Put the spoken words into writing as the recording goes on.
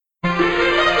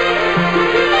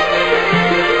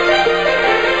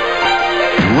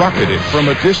rocketed from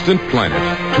a distant planet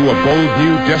to a bold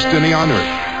new destiny on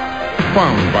Earth.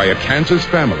 Found by a Kansas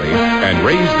family and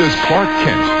raised as Clark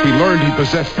Kent, he learned he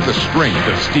possessed the strength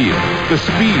of steel, the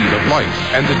speed of light,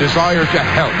 and the desire to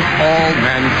help all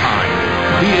mankind.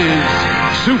 He is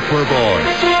Superboy.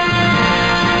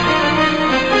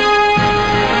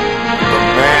 The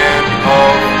Man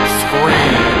of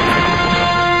Screen.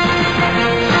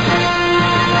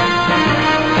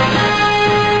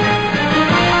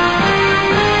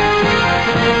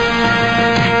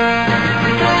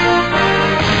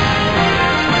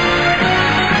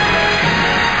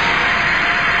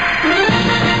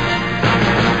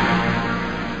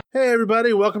 Hey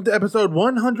everybody, welcome to episode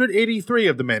 183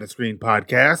 of the Man of Screen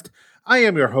podcast. I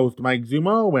am your host, Mike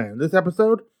Zumo, and this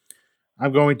episode,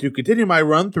 I'm going to continue my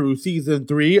run through season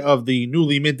 3 of the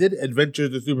newly minted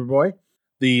Adventures of Superboy.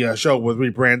 The show was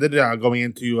rebranded going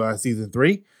into season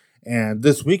 3, and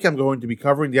this week I'm going to be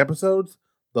covering the episodes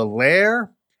The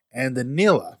Lair and the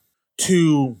Neila.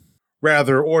 Two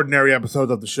rather ordinary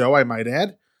episodes of the show, I might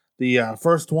add. The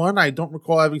first one I don't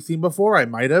recall having seen before, I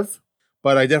might have.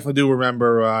 But I definitely do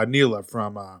remember Neila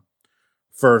from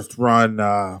first run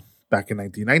back in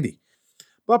 1990.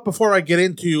 But before I get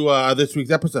into this week's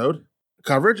episode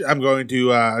coverage, I'm going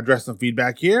to address some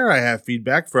feedback here. I have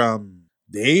feedback from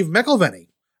Dave McElveny.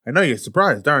 I know you're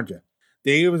surprised, aren't you?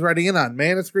 Dave is writing in on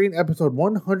Man of Screen episode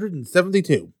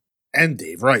 172. And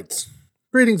Dave writes,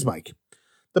 "Greetings, Mike.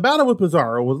 The battle with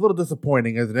Bizarro was a little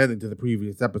disappointing as an ending to the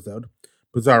previous episode,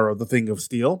 Bizarro, the Thing of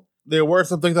Steel. There were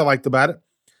some things I liked about it.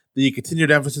 The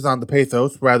continued emphasis on the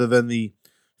pathos rather than the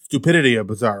stupidity of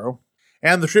Bizarro,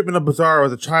 and the treatment of Bizarro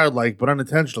as a childlike but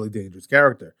unintentionally dangerous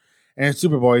character, and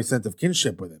Superboy's sense of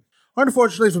kinship with him.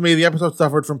 Unfortunately for me, the episode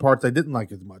suffered from parts I didn't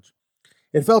like as much.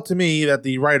 It felt to me that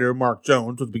the writer, Mark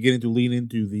Jones, was beginning to lean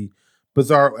into the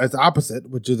Bizarro as opposite,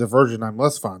 which is a version I'm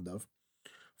less fond of.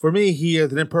 For me, he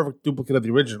is an imperfect duplicate of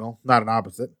the original, not an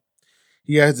opposite.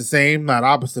 He has the same, not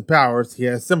opposite powers. He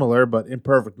has similar but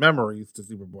imperfect memories to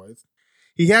Superboy's.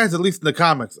 He has, at least in the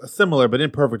comics, a similar but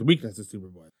imperfect weakness to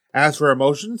Superboy. As for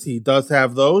emotions, he does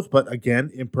have those, but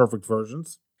again, imperfect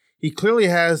versions. He clearly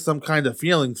has some kind of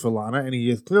feelings for Lana, and he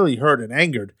is clearly hurt and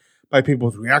angered by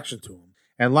people's reaction to him,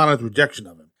 and Lana's rejection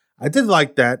of him. I did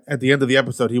like that, at the end of the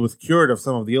episode, he was cured of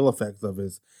some of the ill effects of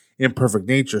his imperfect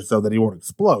nature so that he won't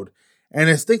explode, and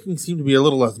his thinking seemed to be a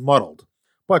little less muddled,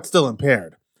 but still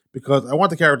impaired, because I want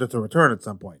the character to return at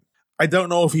some point. I don't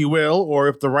know if he will, or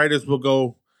if the writers will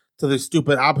go to the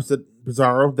stupid opposite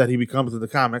Bizarro that he becomes in the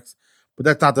comics, but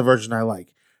that's not the version I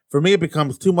like. For me, it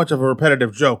becomes too much of a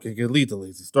repetitive joke and can lead to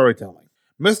lazy storytelling.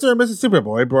 Mr. and Mrs.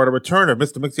 Superboy brought a return of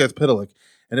Mr. Mxyzptlk,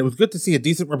 and it was good to see a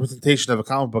decent representation of a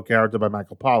comic book character by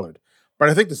Michael Pollard, but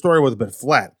I think the story was a bit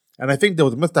flat, and I think there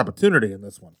was a missed opportunity in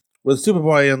this one. With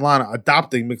Superboy and Lana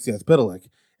adopting Mxyzptlk,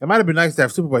 it might have been nice to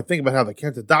have Superboy think about how the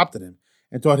Kents adopted him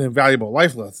and taught him valuable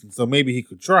life lessons, so maybe he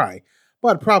could try,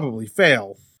 but probably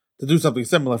fail to do something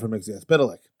similar for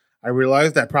Mxyzptlk. I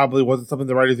realized that probably wasn't something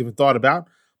the writers even thought about,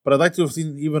 but I'd like to have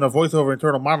seen even a voiceover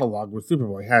internal monologue where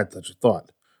Superboy had such a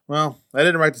thought. Well, I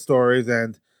didn't write the stories,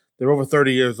 and they're over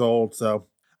 30 years old, so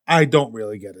I don't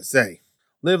really get a say.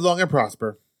 Live long and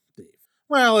prosper, Dave.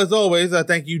 Well, as always,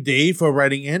 thank you, Dave, for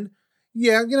writing in.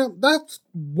 Yeah, that's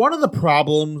one of the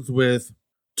problems with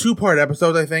two-part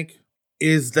episodes, I think,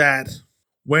 is that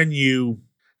when you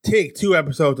take 2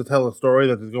 episodes to tell a story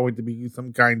that there's going to be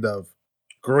some kind of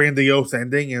grandiose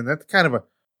ending, and that's kind of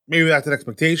maybe that's an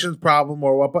expectations problem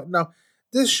or what, but no,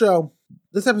 this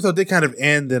episode did kind of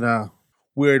end in a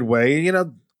weird way.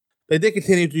 They did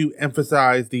continue to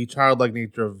emphasize the childlike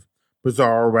nature of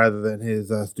Bizarro rather than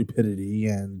his stupidity,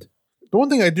 and the one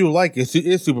thing I do like is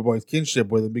Superboy's kinship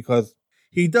with him, because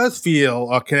he does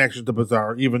feel a connection to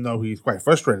Bizarro, even though he's quite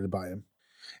frustrated by him.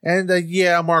 And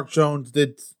Mark Jones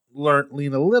did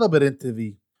lean a little bit into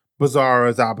the Bizarro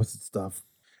as opposite stuff.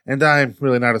 And I'm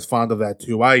really not as fond of that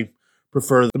too. I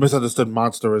prefer the misunderstood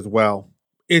monster as well.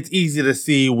 It's easy to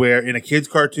see where in a kid's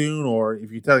cartoon, or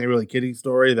if you're telling a really kiddie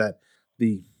story, that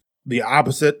the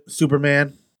opposite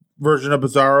Superman version of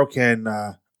Bizarro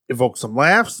can evoke some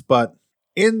laughs. But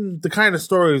in the kind of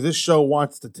stories this show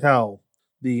wants to tell,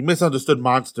 the misunderstood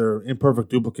monster, imperfect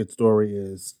duplicate story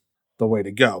is the way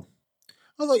to go.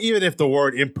 Although even if the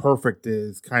word imperfect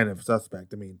is kind of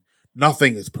suspect, I mean,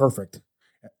 nothing is perfect.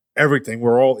 Everything,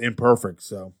 we're all imperfect,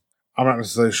 so I'm not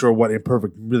necessarily sure what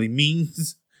imperfect really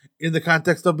means in the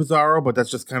context of Bizarro, but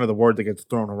that's just kind of the word that gets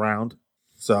thrown around.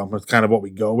 So that's kind of what we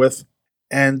go with.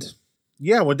 And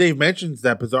yeah, when Dave mentions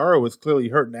that Bizarro is clearly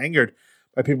hurt and angered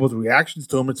by people's reactions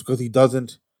to him, it's because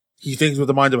he thinks with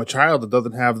the mind of a child that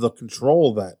doesn't have the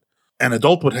control that an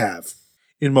adult would have,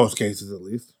 in most cases at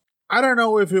least. I don't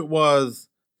know if it was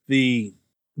the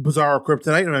Bizarro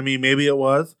kryptonite. I mean, maybe it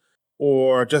was.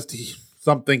 Or just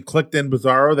something clicked in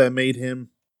Bizarro that made him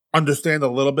understand a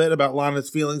little bit about Lana's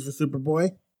feelings for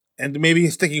Superboy. And maybe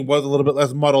his thinking was a little bit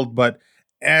less muddled, but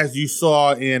as you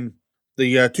saw in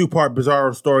the two-part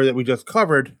Bizarro story that we just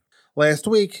covered last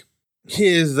week,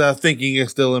 his thinking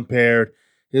is still impaired.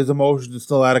 His emotions are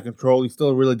still out of control. He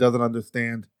still really doesn't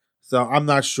understand. So I'm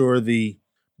not sure the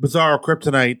Bizarro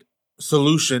kryptonite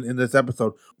solution in this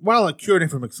episode, while it cured him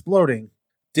from exploding,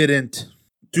 didn't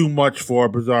do much for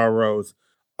Bizarro's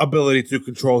ability to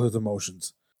control his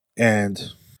emotions.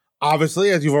 And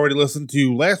obviously, as you've already listened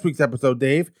to last week's episode,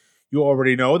 Dave, you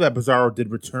already know that Bizarro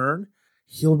did return.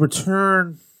 He'll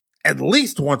return at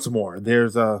least once more.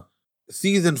 There's a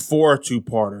season 4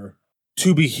 two-parter,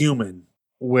 To Be Human,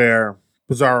 where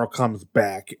Bizarro comes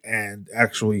back and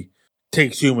actually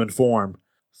takes human form.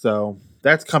 So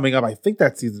that's coming up. I think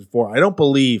that's season 4. I don't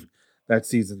believe that's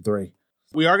season 3.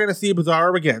 We are going to see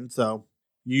Bizarro again, so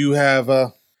you have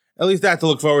at least that to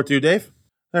look forward to, Dave.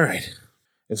 All right.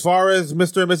 As far as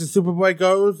Mr. and Mrs. Superboy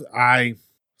goes, I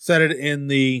said it in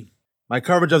my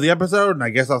coverage of the episode, and I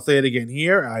guess I'll say it again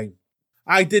here.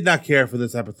 I did not care for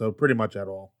this episode pretty much at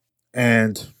all.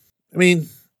 And, I mean,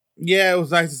 yeah, it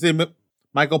was nice to see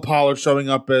Michael Pollard showing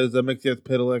up as Mixie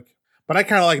Pitalik. But I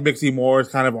kind of like Mixie more as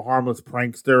kind of a harmless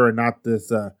prankster and not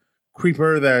this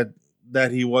creeper that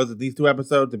he was in these two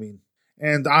episodes. I mean,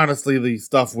 and honestly, the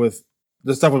stuff with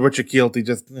Richard Keelty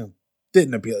just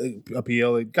didn't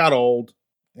appeal. It got old.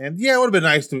 And yeah, it would have been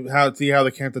nice to see how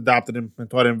the Kent adopted him and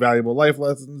taught him valuable life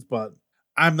lessons, but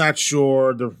I'm not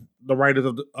sure the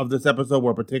writers of this episode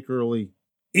were particularly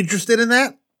interested in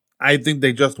that. I think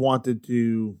they just wanted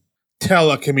to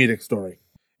tell a comedic story.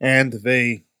 And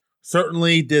they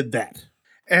certainly did that.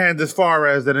 And as far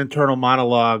as an internal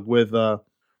monologue with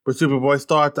Superboy's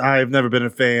thoughts, I've never been a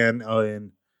fan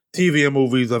in TV and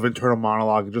movies of internal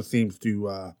monologue. It just seems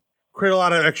to create a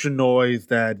lot of extra noise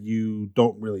that you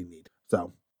don't really need.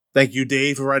 So, thank you,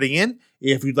 Dave, for writing in.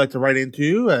 If you'd like to write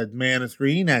into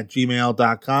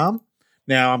manofscreen@gmail.com.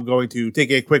 Now I'm going to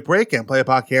take a quick break and play a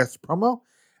podcast promo.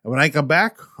 And when I come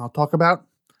back, I'll talk about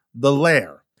the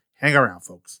Lair. Hang around,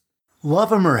 folks.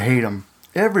 Love him or hate him,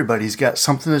 everybody's got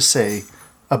something to say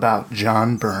about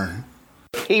John Byrne.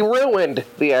 He ruined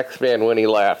the X-Men when he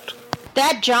left.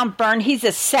 That John Byrne, he's a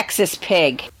sexist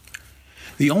pig.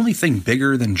 The only thing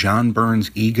bigger than John Byrne's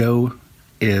ego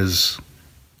is...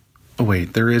 Oh,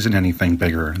 wait, there isn't anything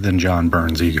bigger than John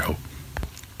Byrne's ego.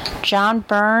 John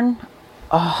Byrne,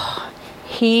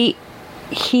 he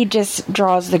just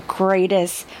draws the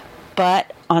greatest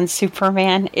butt on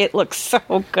Superman. It looks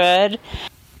so good.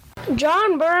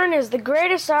 John Byrne is the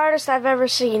greatest artist I've ever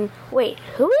seen. Wait,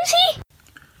 who is he?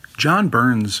 John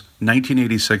Byrne's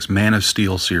 1986 Man of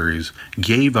Steel series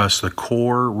gave us the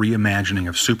core reimagining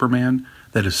of Superman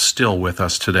that is still with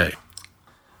us today.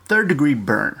 Third Degree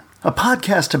Byrne, a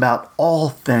podcast about all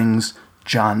things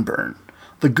John Byrne.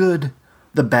 The good,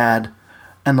 the bad,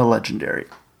 and the legendary.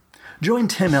 Join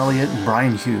Tim Elliott and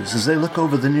Brian Hughes as they look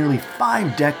over the nearly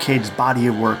 5 decades body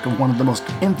of work of one of the most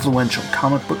influential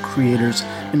comic book creators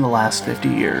in the last 50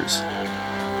 years.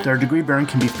 Third Degree Byrne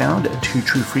can be found at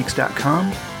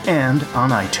twotruefreaks.com and on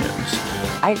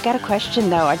iTunes. I got a question,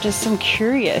 though. I just am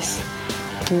curious.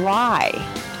 Why?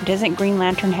 Doesn't Green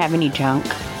Lantern have any junk?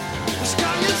 The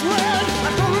sky is red,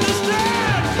 I don't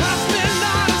understand. I've been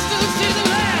honest to see the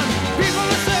land. People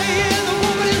are saying the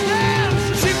woman is dead.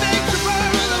 She makes the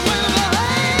burn with a wave of her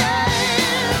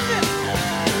hand.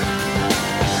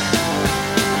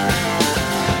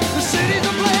 The city's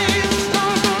ablaze, the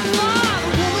stars on fire.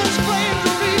 The woman's flames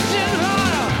are reaching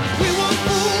higher. We want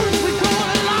fools, we call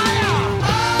it liar.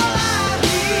 All I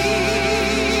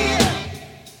need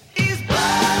is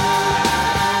blood.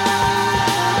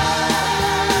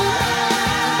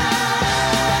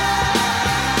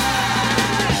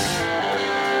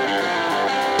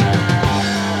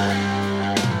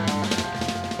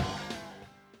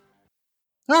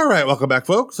 All right, welcome back,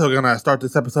 folks. So we're going to start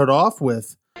this episode off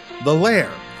with The Lair.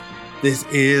 This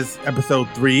is episode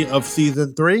 3 of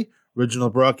season 3. Original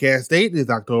broadcast date is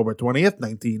October 20th,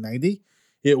 1990.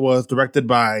 It was directed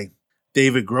by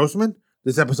David Grossman.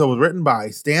 This episode was written by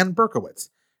Stan Berkowitz.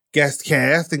 Guest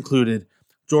cast included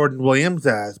Jordan Williams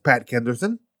as Pat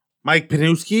Kenderson, Mike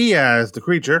Pinewski as the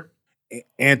Creature,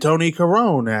 Antoni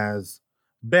Carone as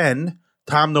Ben,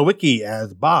 Tom Nowicki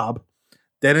as Bob,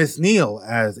 Dennis Neal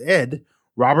as Ed,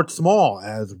 Robert Small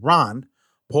as Ron,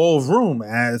 Paul Vroom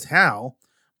as Hal,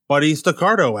 Buddy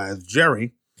Staccato as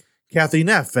Jerry, Kathy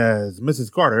Neff as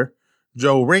Mrs. Carter,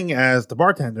 Joe Ring as the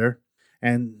bartender,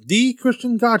 and D.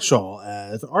 Christian Gottschall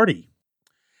as Artie.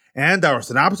 And our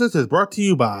synopsis is brought to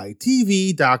you by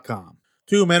TV.com.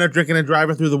 Two men are drinking and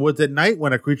driving through the woods at night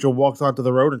when a creature walks onto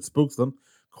the road and spooks them,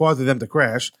 causing them to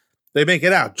crash. They make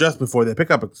it out just before their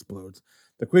pickup explodes.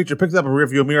 The creature picks up a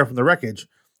rearview mirror from the wreckage,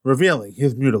 revealing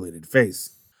his mutilated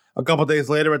face. A couple days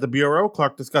later at the bureau,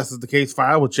 Clark discusses the case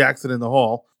file with Jackson in the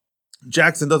hall.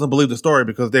 Jackson doesn't believe the story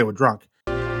because they were drunk.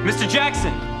 Mr.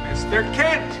 Jackson! Mr.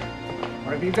 Kent!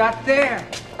 What have you got there?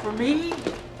 For me?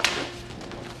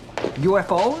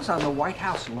 UFOs on the White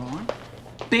House lawn?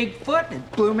 Bigfoot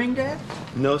at Bloomingdale?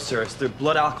 No, sir. It's their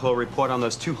blood alcohol report on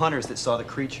those two hunters that saw the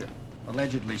creature.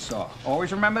 Allegedly saw.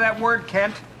 Always remember that word,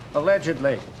 Kent.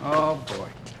 Allegedly. Oh, boy.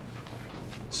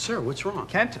 Sir, what's wrong?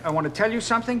 Kent, I want to tell you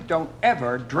something. Don't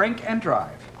ever drink and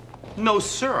drive. No,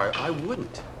 sir. I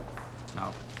wouldn't.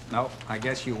 No, I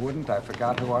guess you wouldn't. I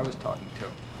forgot who I was talking to.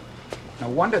 No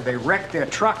wonder they wrecked their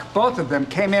truck. Both of them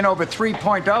came in over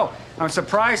 3.0. I'm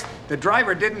surprised the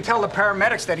driver didn't tell the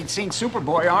paramedics that he'd seen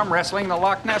Superboy arm wrestling the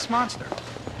Loch Ness Monster.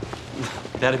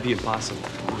 That'd be impossible.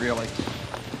 Really?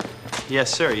 Yes,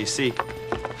 sir. You see,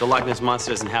 the Loch Ness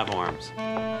Monster doesn't have arms.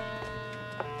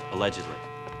 Allegedly.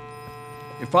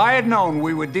 If I had known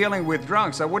we were dealing with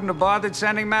drunks, I wouldn't have bothered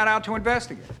sending Matt out to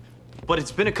investigate. But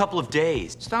it's been a couple of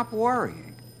days. Stop worrying.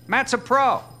 Matt's a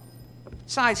pro.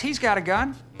 Besides, he's got a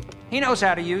gun. He knows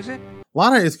how to use it.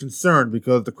 Lana is concerned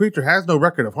because the creature has no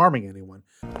record of harming anyone.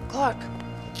 Clark,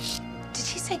 did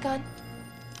he say gun?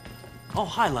 Oh,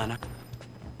 hi, Lana.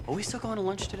 Are we still going to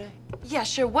lunch today? Yeah,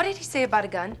 sure. What did he say about a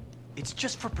gun? It's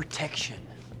just for protection.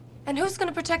 And who's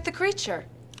gonna protect the creature?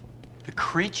 The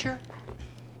creature?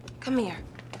 Come here.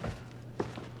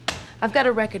 I've got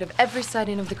a record of every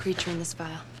sighting of the creature in this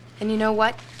file. And you know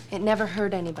what? It never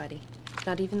hurt anybody.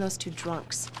 Not even those two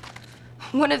drunks.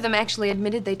 One of them actually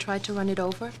admitted they tried to run it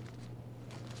over.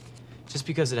 Just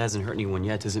because it hasn't hurt anyone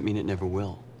yet doesn't mean it never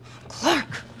will.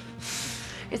 Clark!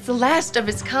 It's the last of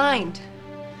its kind.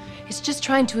 It's just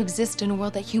trying to exist in a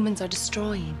world that humans are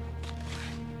destroying.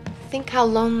 Think how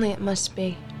lonely it must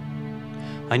be.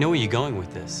 I know where you're going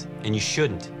with this, and you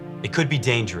shouldn't. It could be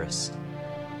dangerous.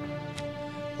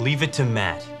 Leave it to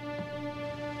Matt.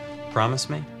 Promise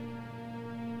me?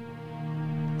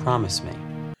 Promise me.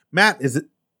 Matt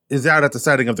is out at the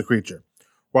sighting of the creature.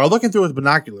 While looking through his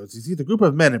binoculars, he sees a group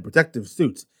of men in protective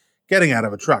suits getting out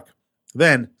of a truck.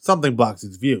 Then, something blocks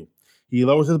his view. He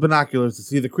lowers his binoculars to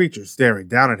see the creature staring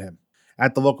down at him.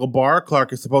 At the local bar,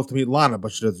 Clark is supposed to meet Lana,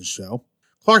 but she doesn't show.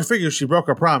 Clark figures she broke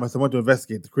her promise and went to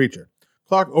investigate the creature.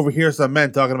 Clark overhears some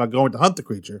men talking about going to hunt the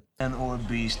creature. Man or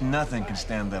beast, nothing can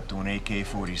stand up to an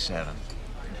AK-47.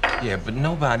 Yeah, but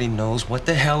nobody knows what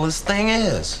the hell this thing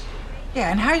is. Yeah,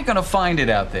 and how are you gonna find it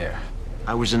out there?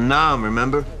 I was in Nam,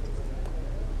 remember?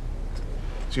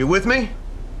 So you with me?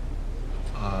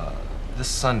 This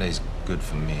Sunday's good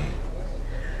for me.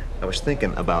 I was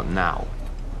thinking about now.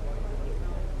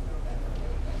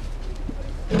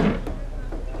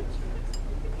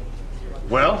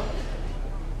 Well?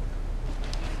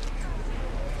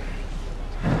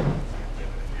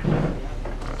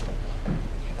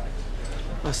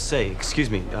 Say, excuse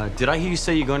me, did I hear you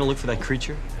say you're going to look for that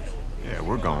creature? Yeah,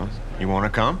 we're going. You want to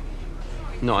come?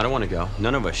 No, I don't want to go.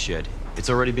 None of us should. It's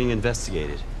already being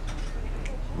investigated.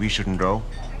 We shouldn't go?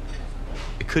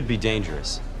 It could be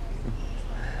dangerous.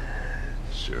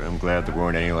 Sure, I'm glad there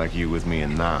weren't any like you with me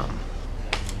in Nam.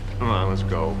 Come on, let's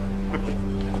go.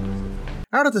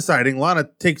 Out at the sighting, Lana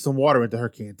takes some water into her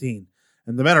canteen,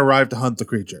 and the men arrive to hunt the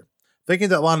creature. Thinking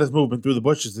that Lana's movement through the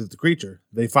bushes is the creature,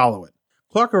 they follow it.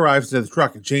 Clark arrives to the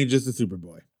truck and changes to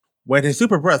Superboy. When his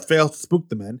super breath fails to spook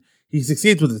the men, he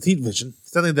succeeds with his heat vision,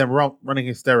 sending them running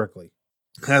hysterically.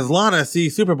 As Lana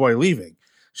sees Superboy leaving,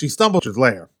 she stumbles to his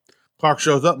lair. Clark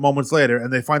shows up moments later,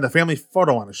 and they find a family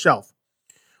photo on a shelf.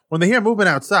 When they hear movement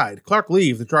outside, Clark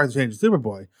leaves and tries to change to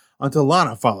Superboy until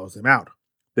Lana follows him out.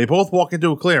 They both walk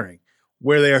into a clearing,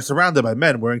 where they are surrounded by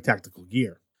men wearing tactical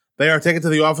gear. They are taken to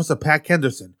the office of Pat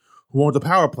Henderson, who owns a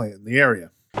power plant in the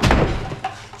area.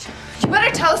 You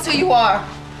better tell us who you are.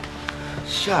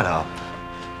 Shut up.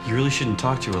 You really shouldn't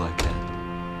talk to her like that.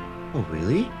 Oh,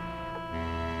 really?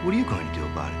 What are you going to do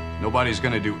about it? Nobody's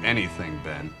going to do anything,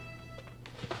 Ben.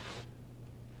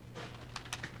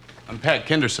 I'm Pat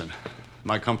Henderson.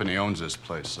 My company owns this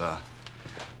place.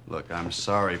 Look, I'm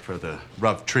sorry for the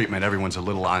rough treatment. Everyone's a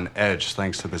little on edge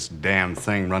thanks to this damn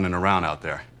thing running around out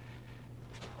there.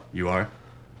 You are?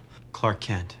 Clark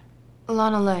Kent.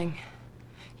 Alana Lang.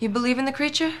 You believe in the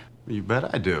creature? You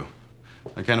bet I do.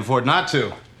 I can't afford not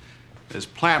to. This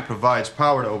plant provides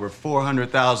power to over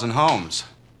 400,000 homes.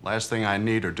 Last thing I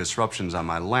need are disruptions on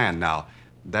my land. Now,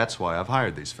 that's why I've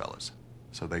hired these fellas,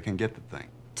 so they can get the thing.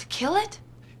 To kill it?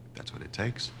 That's what it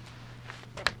takes.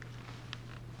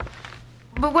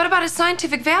 But what about its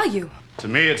scientific value? To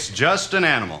me, it's just an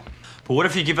animal. But what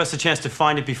if you give us a chance to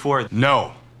find it before...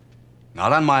 No.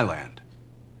 Not on my land.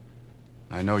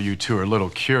 I know you two are a little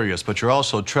curious, but you're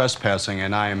also trespassing,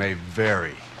 and I am a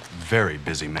very, very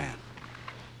busy man.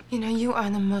 You know, you are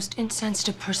the most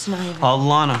insensitive person I ever...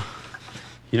 Lana.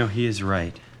 You know, he is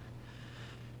right.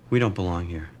 We don't belong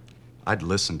here. I'd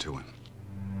listen to him.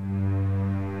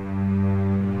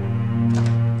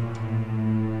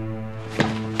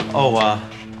 Oh,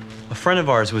 a friend of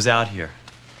ours was out here.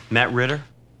 Matt Ritter.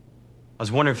 I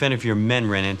was wondering if any of your men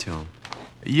ran into him.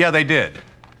 Yeah, they did.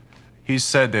 He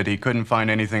said that he couldn't find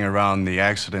anything around the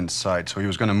accident site, so he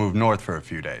was going to move north for a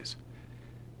few days.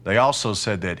 They also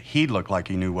said that he looked like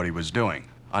he knew what he was doing,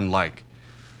 unlike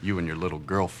you and your little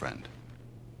girlfriend.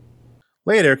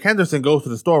 Later, Henderson goes to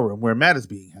the storeroom where Matt is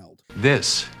being held.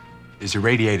 This is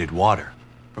irradiated water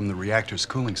from the reactor's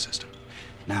cooling system.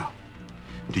 Now,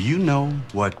 do you know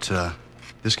what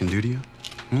this can do to you?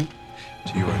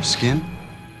 To your skin,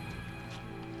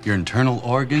 your internal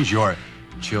organs, your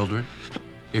children,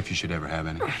 if you should ever have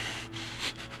any.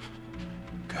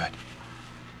 Good.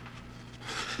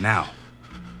 Now,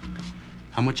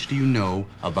 how much do you know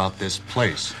about this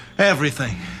place?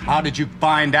 Everything. How did you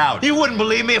find out? You wouldn't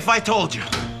believe me if I told you.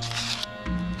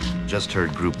 Just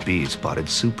heard Group B spotted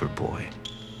Superboy.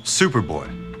 Superboy?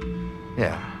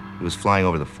 Yeah, he was flying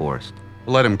over the forest.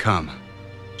 Let him come.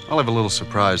 I'll have a little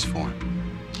surprise for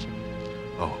him.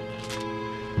 Oh,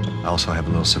 I also have a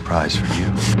little surprise for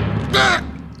you.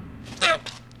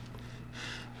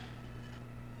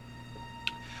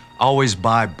 Always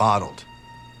buy bottled.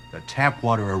 The tap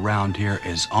water around here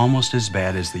is almost as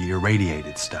bad as the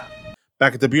irradiated stuff.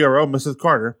 Back at the Bureau, Mrs.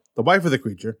 Carter, the wife of the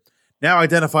creature, now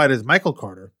identified as Michael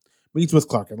Carter, meets with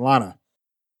Clark and Lana.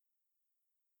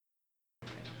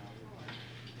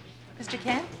 Mr.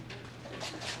 Kent?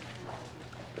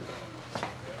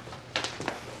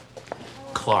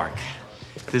 Clark.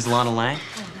 This is Lana Lang.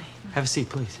 Have a seat,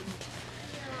 please.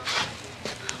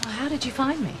 Well, how did you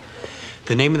find me?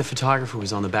 The name of the photographer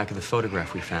was on the back of the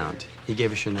photograph we found. He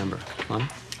gave us your number. Lana?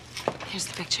 Here's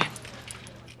the picture.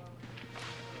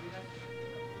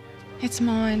 It's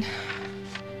mine.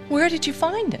 Where did you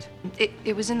find it?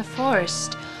 It was in the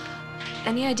forest.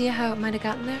 Any idea how it might have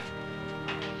gotten there?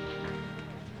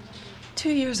 2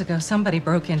 years ago, somebody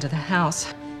broke into the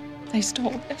house. They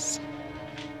stole this.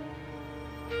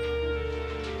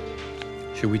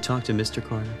 Should we talk to Mr.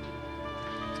 Carter?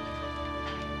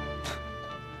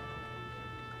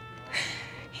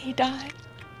 He died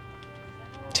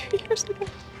 2 years ago.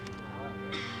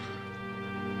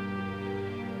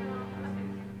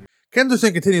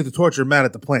 Henderson continues to torture Matt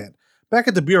at the plant. Back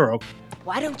at the Bureau,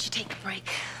 Why don't you take a break?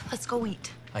 Let's go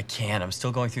eat. I can't. I'm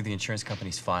still going through the insurance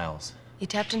company's files. You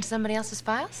tapped into somebody else's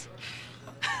files?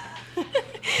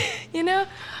 You know,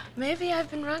 maybe I've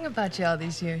been wrong about you all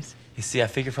these years. You see, I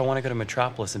figure if I want to go to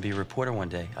Metropolis and be a reporter one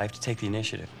day, I have to take the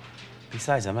initiative.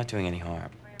 Besides, I'm not doing any harm.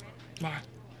 Nah,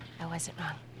 I wasn't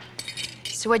wrong.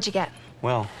 So what'd you get?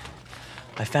 Well,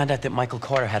 I found out that Michael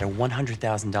Carter had a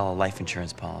 $100,000 life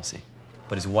insurance policy,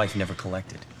 but his wife never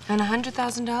collected. And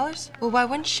 $100,000? Well, why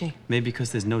wouldn't she? Maybe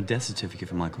because there's no death certificate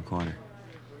for Michael Carter.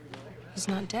 He's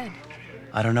not dead.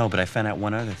 I don't know, but I found out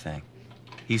one other thing.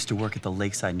 He used to work at the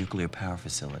Lakeside Nuclear Power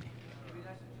Facility.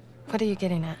 What are you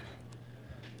getting at?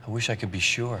 I wish I could be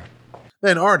sure.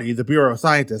 then Artie, the Bureau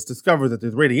scientist, discovers that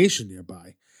there's radiation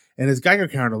nearby, and his Geiger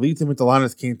counter leads him into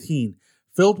Lana's canteen,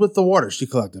 filled with the water she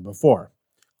collected before.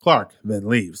 Clark then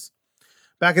leaves.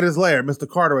 Back at his lair, Mr.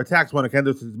 Carter attacks one of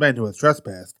Henderson's men who has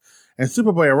trespassed, and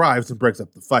Superboy arrives and breaks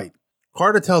up the fight.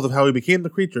 Carter tells of how he became the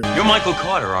creature. You're Michael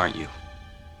Carter, aren't you?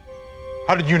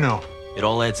 How did you know? It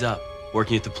all adds up.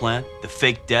 Working at the plant, the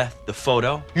fake death, the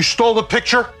photo. You stole the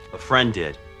picture? A friend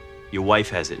did. Your wife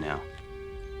has it now.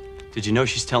 Did you know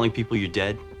she's telling people you're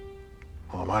dead?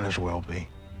 Well, might as well be.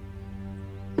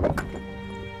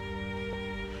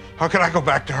 How could I go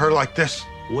back to her like this?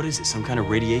 What is it, some kind of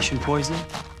radiation poisoning?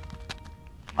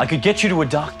 I could get you to a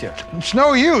doctor. It's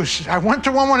no use. I went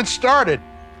to one when it started.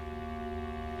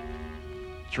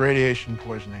 It's radiation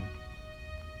poisoning.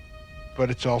 But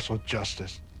it's also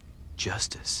justice.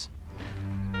 Justice?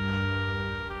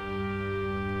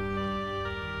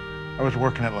 I was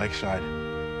working at Lakeside,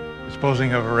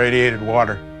 disposing of irradiated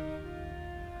water.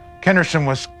 Henderson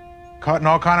was caught in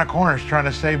all kind of corners trying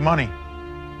to save money.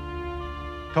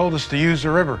 Told us to use the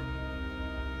river.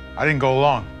 I didn't go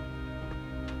along.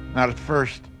 Not at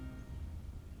first.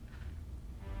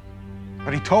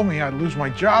 But he told me I'd lose my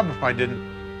job if I didn't.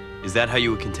 Is that how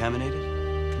you were contaminated?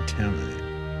 Contaminated.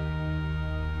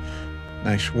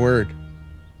 Nice word.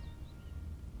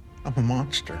 I'm a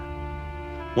monster.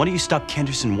 Why don't you stop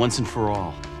Kenderson once and for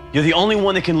all? You're the only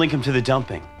one that can link him to the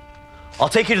dumping. I'll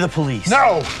take you to the police.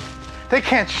 No! They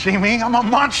can't see me. I'm a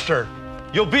monster.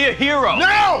 You'll be a hero.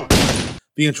 No!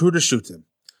 The intruder shoots him.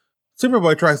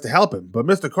 Superboy tries to help him, but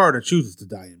Mr. Carter chooses to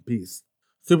die in peace.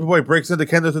 Superboy breaks into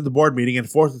Kenderson's board meeting and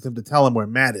forces him to tell him where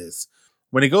Matt is.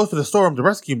 When he goes to the storeroom to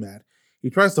rescue Matt, he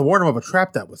tries to warn him of a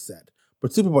trap that was set,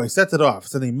 but Superboy sets it off,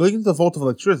 sending millions of volts of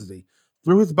electricity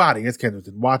through his body as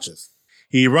Kenderson watches.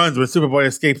 He runs when Superboy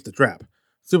escapes the trap.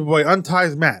 Superboy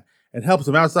unties Matt and helps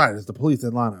him outside as the police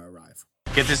and Lana arrive.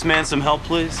 Get this man some help,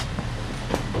 please.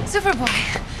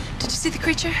 Superboy, did you see the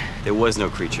creature? There was no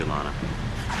creature, Lana.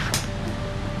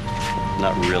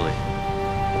 Not really.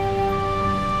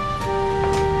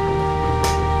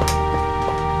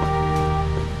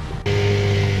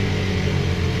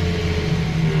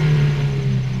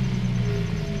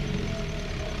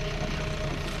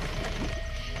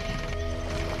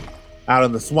 Out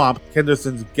in the swamp,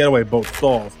 Kenderson's getaway boat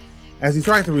stalls. As he's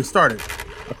trying to restart it,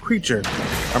 a creature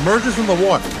emerges from the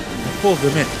water and pulls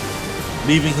him in,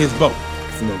 leaving his boat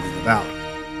floating about.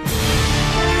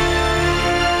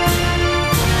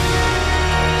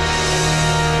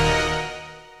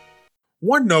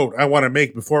 One note I want to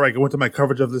make before I go into my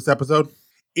coverage of this episode.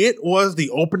 It was the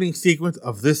opening sequence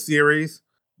of this series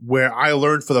where I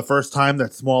learned for the first time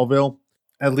that Smallville,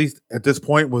 at least at this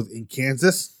point, was in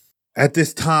Kansas. At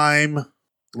this time,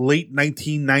 late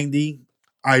 1990,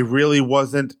 I really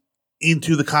wasn't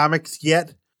into the comics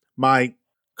yet. My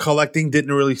collecting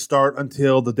didn't really start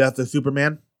until the death of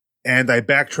Superman, and I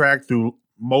backtracked through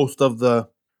most of the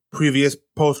previous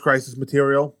post-crisis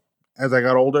material as I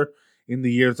got older in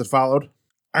the years that followed.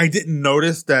 I didn't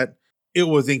notice that it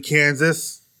was in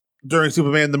Kansas during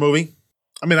Superman the movie.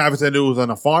 I mean, obviously I knew it was on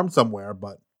a farm somewhere,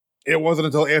 but it wasn't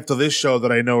until after this show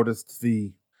that I noticed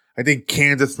I think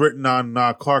Kansas written on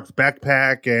Clark's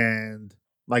backpack and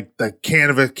like the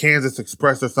Kansas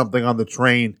Express or something on the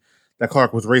train that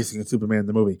Clark was racing in Superman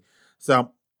the movie.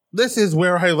 So this is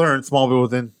where I learned Smallville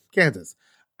was in Kansas.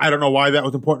 I don't know why that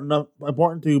was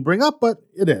important to bring up, but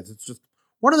it is. It's just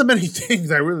one of the many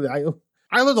things I learned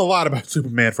a lot about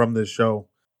Superman from this show.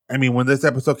 I mean, when this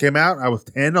episode came out, I was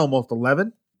 10, almost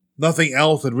 11. Nothing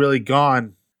else had really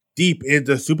gone deep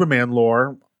into Superman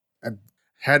lore. I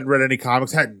hadn't read any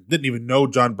comics, didn't even know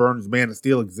John Byrne's Man of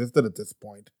Steel existed at this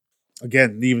point.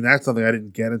 Again, even that's something I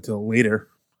didn't get until later.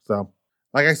 So,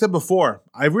 like I said before,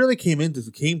 I really came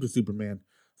to Superman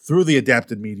through the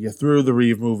adapted media, through the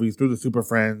Reeve movies, through the Super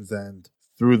Friends, and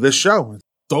through this show.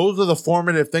 Those are the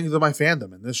formative things of my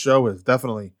fandom, and this show is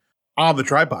definitely on the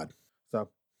tripod. So,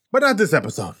 but not this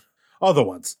episode. Other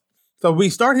ones. So we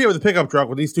start here with a pickup truck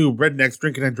with these two rednecks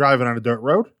drinking and driving on a dirt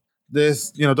road.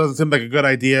 This, doesn't seem like a good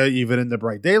idea even in the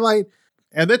bright daylight.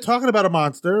 And they're talking about a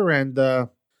monster, and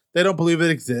they don't believe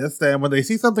it exists. And when they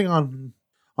see something on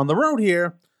the road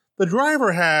here, the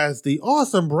driver has the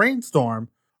awesome brainstorm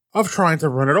of trying to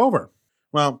run it over.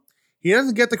 Well, he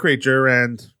doesn't get the creature,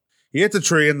 and he hits a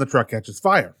tree, and the truck catches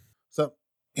fire. So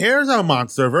here's our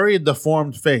monster, very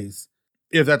deformed face,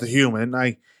 if that's a human.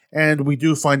 And we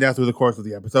do find out through the course of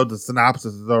the episode, the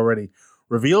synopsis is already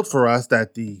revealed for us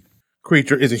that the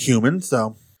creature is a human.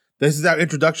 So this is our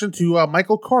introduction to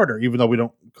Michael Carter, even though we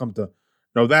don't come to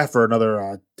know that for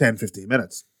another 10, 15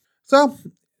 minutes. So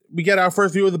we get our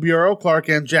first view of the Bureau. Clark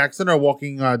and Jackson are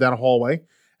walking down a hallway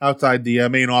outside the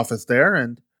main office there,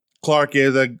 and Clark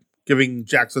is giving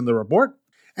Jackson the report.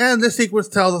 And this sequence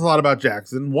tells us a lot about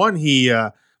Jackson. One, he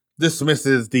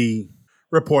dismisses the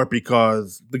report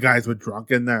because the guys were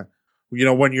drunk, and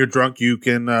when you're drunk, you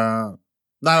can not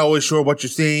always sure what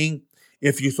you're seeing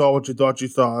if you saw what you thought you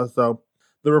saw. So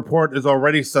the report is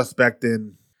already suspect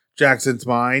in Jackson's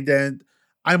mind, and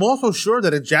I'm also sure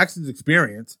that in Jackson's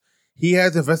experience, he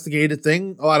has investigated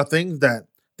a lot of things that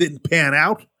didn't pan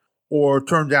out or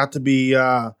turned out to be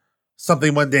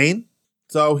something mundane.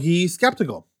 So he's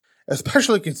skeptical,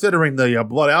 especially considering the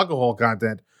blood alcohol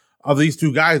content of these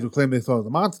two guys who claim they saw the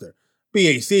monster.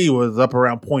 BAC was up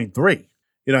around 0.3.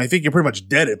 I think you're pretty much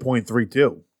dead at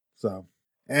 0.32. So,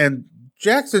 and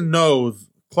Jackson knows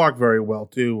Clark very well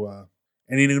too,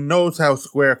 and he knows how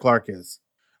square Clark is.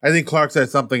 I think Clark said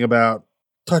something about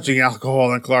touching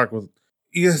alcohol, and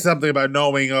he says something about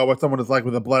knowing what someone is like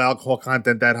with a blood alcohol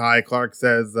content that high. Clark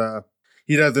says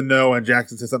he doesn't know, and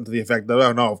Jackson says something to the effect of,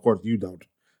 "Oh no, of course you don't."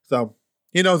 So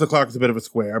he knows that Clark is a bit of a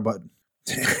square, but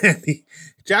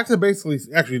Jackson is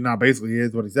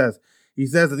what he says. He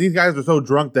says that these guys were so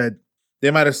drunk that they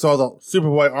might have saw the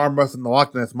Superboy arm wrestling the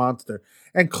Loch Ness Monster.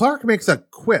 And Clark makes a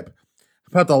quip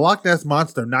about the Loch Ness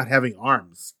Monster not having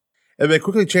arms. And then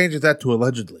quickly changes that to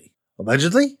allegedly.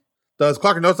 Allegedly? Does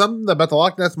Clark know something about the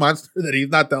Loch Ness Monster that he's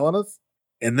not telling us?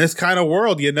 in this kind of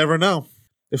world, you never know.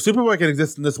 If Superboy can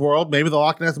exist in this world, maybe the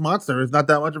Loch Ness Monster is not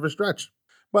that much of a stretch.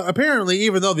 But apparently,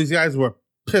 even though these guys were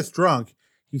pissed drunk,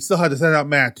 he still had to send out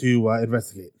Matt to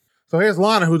investigate. So here's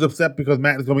Lana, who's upset because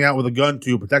Matt is going out with a gun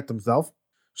to protect himself.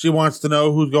 She wants to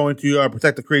know who's going to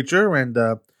protect the creature, and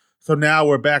so now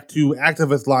we're back to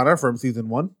activist Lana from season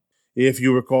 1. If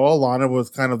you recall, Lana was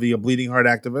kind of the bleeding heart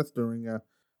activist during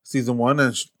season 1,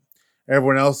 and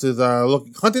everyone else is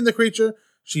hunting the creature.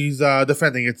 She's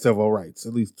defending its civil rights,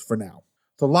 at least for now.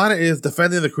 So Lana is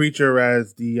defending the creature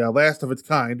as the last of its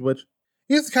kind, which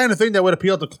is the kind of thing that would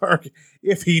appeal to Clark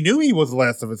if he knew he was the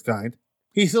last of its kind.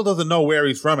 He still doesn't know where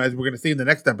he's from, as we're going to see in the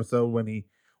next episode when he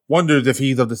wonders if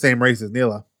he's of the same race as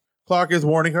Neila. Clark is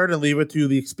warning her to leave it to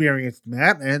the experienced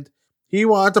Matt, and he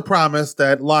wants a promise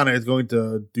that Lana is going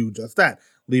to do just that.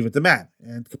 Leave it to Matt.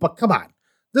 And but come on,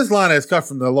 this Lana is cut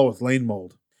from the Lois Lane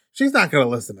mold. She's not going to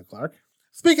listen to Clark.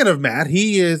 Speaking of Matt,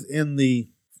 he is in the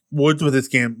woods with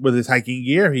his hiking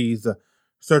gear. He's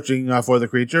searching for the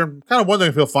creature. Kind of wondering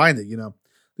if he'll find it.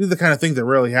 These are the kind of things that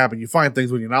rarely happen. You find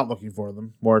things when you're not looking for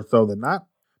them, more so than not.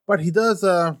 But he does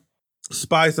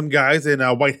spy some guys in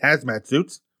white hazmat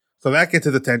suits. So that gets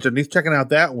his attention. He's checking out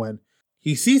that when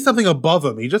he sees something above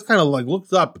him. He just kind of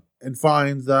looks up and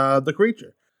finds the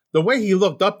creature. The way he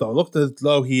looked up, though, looked as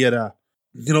though he had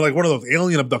like one of those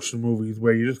alien abduction movies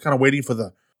where you're just kind of waiting for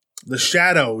the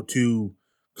shadow to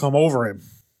come over him.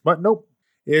 But nope.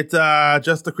 It's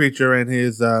just the creature and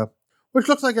his, which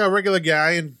looks like a regular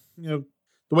guy, and,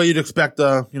 the way you'd expect,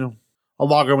 a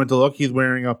loggerman to look. He's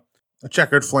wearing a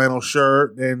checkered flannel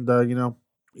shirt, and,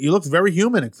 he looks very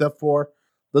human, except for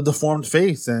the deformed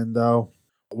face and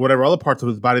whatever other parts of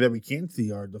his body that we can't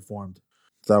see are deformed.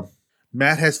 So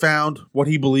Matt has found what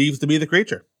he believes to be the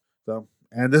creature.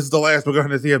 And this is the last we're going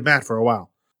to see of Matt for a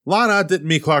while. Lana didn't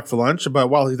meet Clark for lunch, but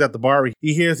while he's at the bar,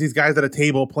 he hears these guys at a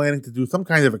table planning to do some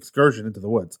kind of excursion into the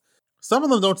woods. Some of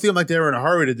them don't seem like they're in a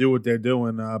hurry to do what they're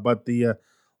doing, but the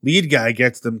lead guy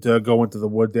gets them to go into the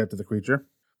woods after the creature.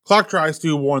 Clark tries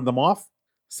to warn them off,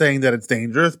 saying that it's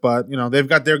dangerous, but, they've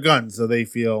got their guns, so they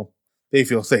feel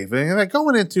safe. And they're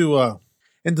going into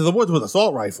the woods with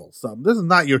assault rifles. So this is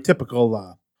not your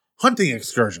typical hunting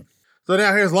excursion. So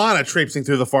now here's Lana traipsing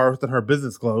through the forest in her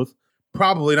business clothes.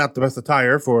 Probably not the best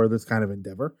attire for this kind of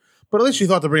endeavor, but at least she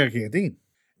thought to bring a canteen.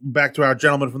 Back to our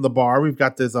gentleman from the bar, we've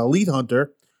got this lead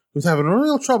hunter who's having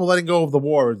real trouble letting go of the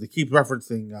war, as he keeps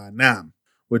referencing Nam,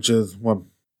 which is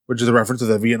a reference to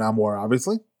the Vietnam War,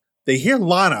 obviously. They hear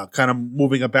Lana kind of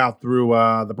moving about through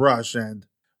the brush, and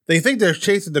they think they're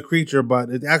chasing the creature, but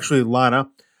it's actually Lana.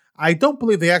 I don't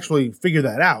believe they actually figure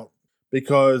that out,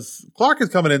 because Clark is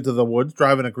coming into the woods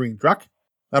driving a green truck.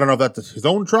 I don't know if that's his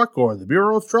own truck or the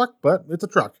Bureau's truck, but it's a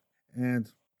truck. And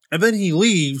then he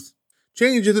leaves,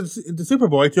 changes into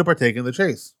Superboy to partake in the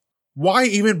chase. Why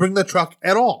even bring the truck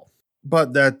at all?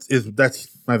 But that's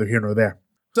neither here nor there.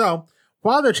 So,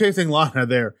 while they're chasing Lana,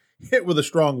 they're hit with a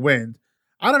strong wind.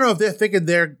 I don't know if they're thinking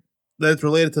that it's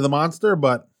related to the monster,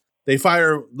 but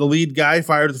the lead guy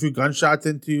fires a few gunshots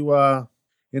into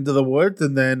the woods,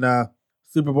 and then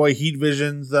Superboy heat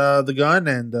visions the gun,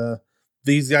 and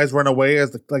these guys run away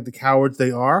as the cowards they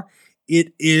are.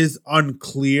 It is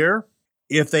unclear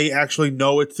if they actually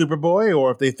know it's Superboy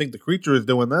or if they think the creature is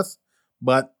doing this.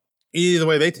 But either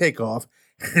way, they take off,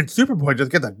 and Superboy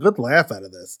just gets a good laugh out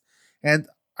of this. And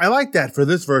I like that for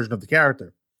this version of the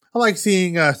character. I like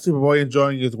seeing Superboy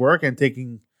enjoying his work and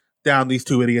taking down these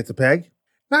two idiots a peg.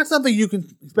 Not something you can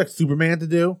expect Superman to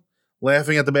do,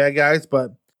 laughing at the bad guys,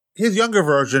 but his younger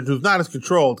version, who's not as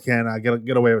controlled, can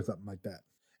get away with something like that.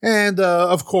 And,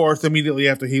 of course, immediately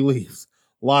after he leaves,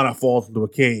 Lana falls into a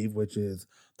cave, which is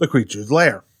the creature's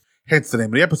lair. Hence the name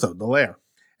of the episode, The Lair.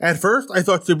 At first, I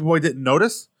thought Superboy didn't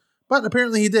notice, but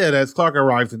apparently he did as Clark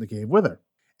arrives in the cave with her.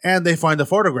 And they find a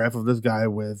photograph of this guy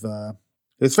with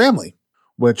his family,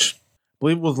 which I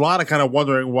believe was Lana kind of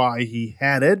wondering why he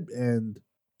had it. And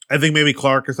I think maybe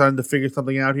Clark is starting to figure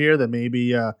something out here, that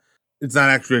maybe it's not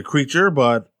actually a creature,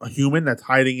 but a human that's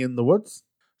hiding in the woods.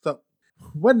 So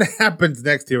what happens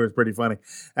next here is pretty funny,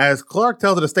 as Clark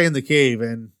tells her to stay in the cave,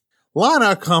 and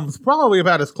Lana comes probably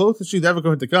about as close as she's ever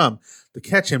going to come to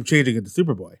catch him changing into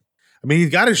Superboy. I mean, he's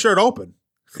got his shirt open,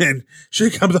 and she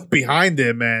comes up behind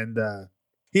him, and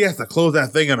he has to close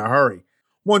that thing in a hurry.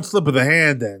 One slip of the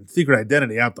hand and secret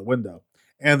identity out the window.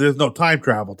 And there's no time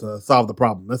travel to solve the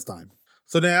problem this time.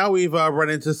 So now we've run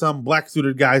into some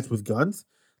black-suited guys with guns.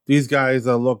 These guys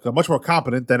look much more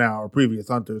competent than our previous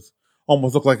hunters.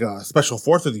 Almost look like a special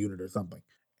forces unit or something.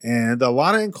 And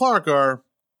Lana and Clark are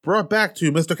brought back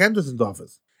to Mr. Henderson's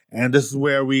office. And this is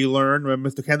where we learn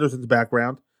Mr. Henderson's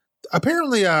background.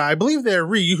 Apparently, I believe they're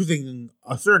reusing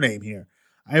a surname here.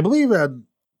 I believe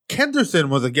Kenderson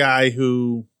was a guy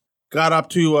who got up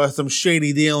to some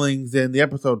shady dealings in the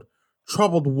episode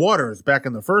Troubled Waters back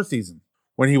in the first season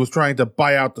when he was trying to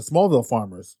buy out the Smallville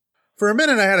farmers. For a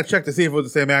minute, I had to check to see if it was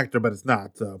the same actor, but it's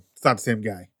not, so it's not the same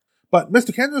guy. But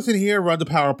Mr. Kenderson here runs a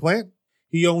power plant.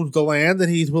 He owns the land, and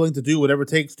he's willing to do whatever it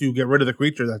takes to get rid of the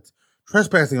creature that's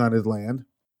trespassing on his land,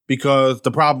 because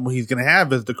the problem he's going to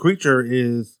have is the creature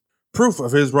is proof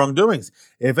of his wrongdoings.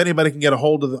 If anybody can get a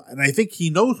hold of and I think he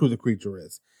knows who the creature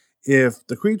is. If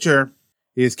the creature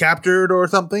is captured or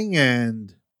something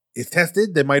and is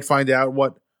tested, they might find out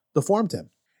what deformed him.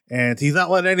 And he's not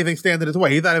letting anything stand in his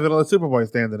way. He's not even letting Superboy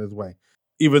stand in his way,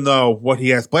 even though what he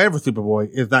has planned for Superboy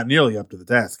is not nearly up to the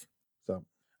task. So,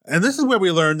 and this is where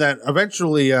we learn that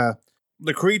eventually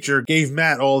the creature gave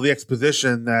Matt all the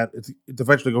exposition that it's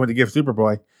eventually going to give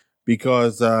Superboy,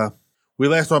 because we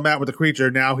last saw Matt with the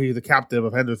creature. Now he's a captive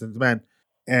of Henderson's men,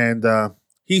 and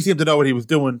he seemed to know what he was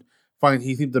doing.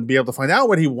 He seemed to be able to find out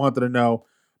what he wanted to know.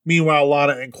 Meanwhile,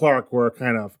 Lana and Clark were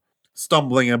kind of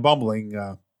stumbling and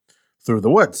bumbling through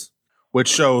the woods, which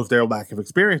shows their lack of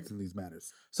experience in these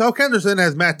matters. So Henderson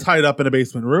has Matt tied up in a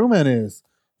basement room and is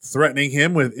threatening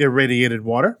him with irradiated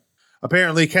water.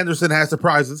 Apparently, Henderson has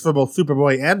surprises for both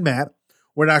Superboy and Matt.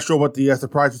 We're not sure what the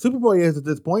surprise for Superboy is at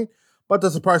this point, but the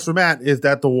surprise for Matt is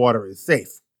that the water is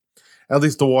safe. At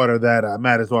least the water that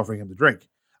Matt is offering him to drink.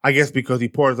 I guess because he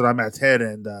pours it on Matt's head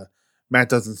and Matt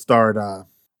doesn't start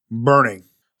burning.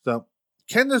 So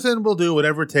Henderson will do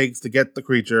whatever it takes to get the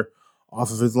creature off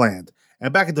of his land.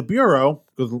 And back at the Bureau,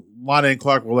 because Lana and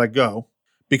Clark will let go,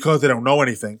 because they don't know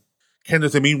anything.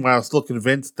 Henderson, meanwhile, is still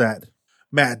convinced that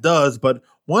Matt does, but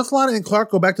once Lana and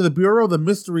Clark go back to the Bureau, the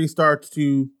mystery starts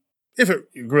to, if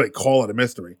you really call it a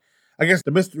mystery, I guess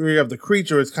the mystery of the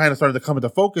creature is kind of starting to come into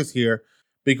focus here,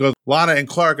 because Lana and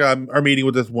Clark are meeting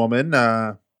with this woman,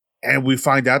 and we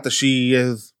find out that she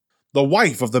is the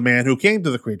wife of the man who came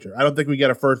to the creature. I don't think we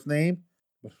get a first name,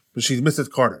 but she's Mrs.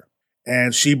 Carter.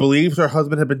 And she believes her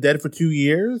husband had been dead for 2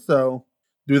 years, so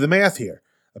do the math here.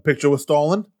 A picture was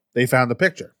stolen, they found the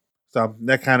picture. So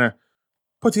that kind of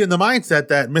puts you in the mindset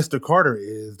that Mr. Carter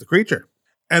is the creature.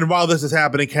 And while this is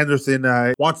happening, Henderson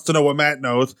wants to know what Matt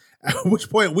knows, at which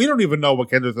point we don't even know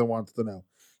what Henderson wants to know.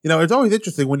 You know, it's always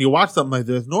interesting when you watch something like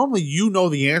this. Normally you know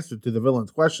the answer to the villain's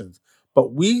questions,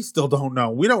 but we still don't know.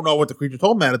 We don't know what the creature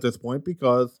told Matt at this point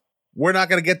because we're not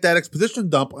going to get that exposition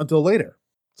dump until later.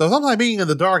 So sometimes being in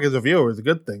the dark as a viewer is a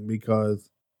good thing, because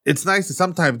it's nice to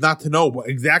sometimes not to know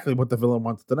exactly what the villain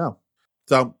wants to know.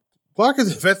 So Clark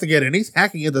is investigating, and he's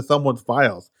hacking into someone's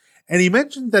files. And he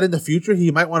mentions that in the future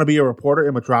he might want to be a reporter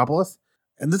in Metropolis.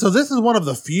 And so this is one of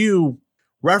the few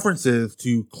references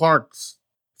to Clark's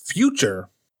future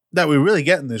that we really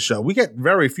get in this show. We get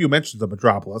very few mentions of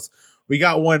Metropolis. We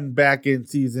got one back in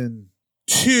season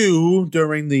 2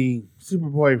 during the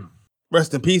Superboy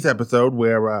Rest in Peace episode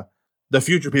where the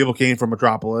future people came from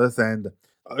Metropolis, and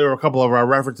there were a couple of our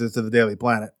references to the Daily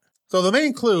Planet. So the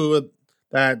main clue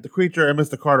that the creature and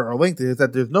Mr. Carter are linked is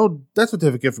that there's no death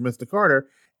certificate for Mr. Carter,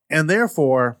 and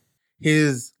therefore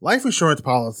his life insurance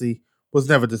policy was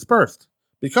never dispersed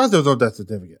because there was no death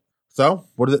certificate. So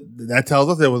that tells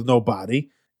us there was no body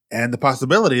and the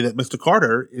possibility that Mr.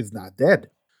 Carter is not dead.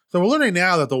 So we're learning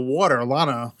now that the water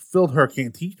Lana filled her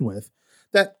canteen with,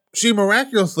 that she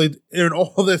miraculously, in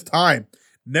all this time,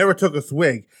 never took a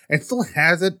swig and still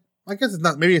has it. I guess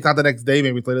maybe it's not the next day,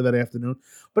 maybe it's later that afternoon.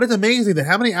 But it's amazing that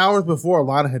how many hours before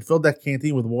Lana had filled that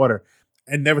canteen with water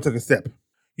and never took a sip.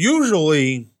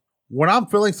 Usually, when I'm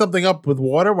filling something up with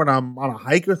water, when I'm on a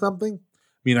hike or something,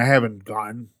 I mean, I haven't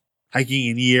gone hiking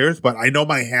in years, but I know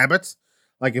my habits.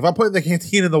 Like if I'm putting the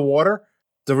canteen in the water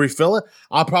to refill it,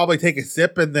 I'll probably take a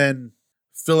sip and then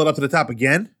fill it up to the top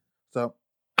again. So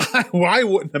I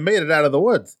wouldn't have made it out of the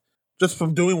woods just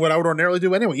from doing what I would ordinarily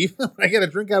do anyway. Even when I get a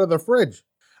drink out of the fridge,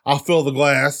 I'll fill the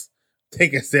glass,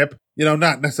 take a sip,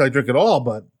 not necessarily drink it all,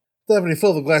 but definitely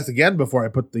fill the glass again before I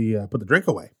put the drink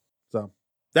away. So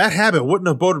that habit wouldn't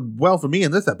have boded well for me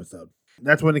in this episode.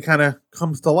 That's when it kind of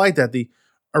comes to light that the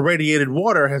irradiated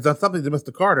water has done something to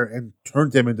Mr. Carter and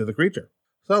turned him into the creature.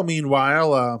 So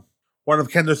meanwhile, one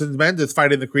of Henderson's men is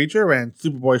fighting the creature, and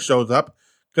Superboy shows up,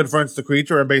 confronts the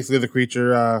creature, and basically the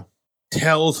creature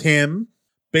tells him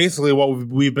basically what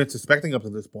we've been suspecting up to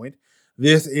this point.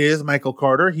 This is Michael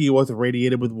Carter. He was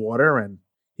irradiated with water, and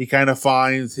he kind of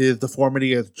finds his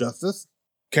deformity as justice.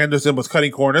 Henderson was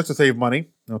cutting corners to save money.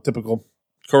 Typical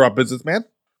corrupt businessman.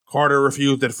 Carter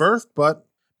refused at first, but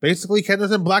basically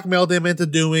Henderson blackmailed him into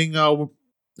doing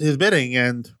his bidding,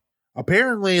 and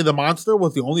apparently the monster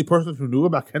was the only person who knew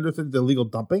about Henderson's illegal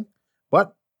dumping.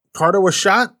 But Carter was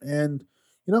shot, and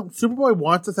Superboy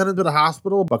wants to send him to the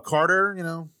hospital, but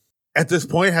Carter, at this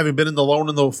point, having been alone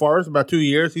in the forest about 2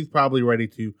 years, he's probably ready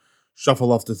to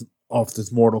shuffle off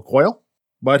this mortal coil.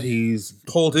 But he's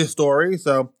told his story,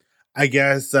 so I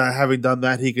guess having done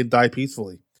that, he can die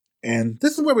peacefully. And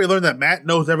this is where we learn that Matt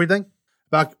knows everything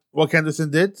about what Henderson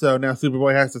did, so now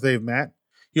Superboy has to save Matt.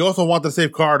 He also wanted to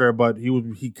save Carter, but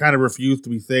he kind of refused to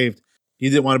be saved. He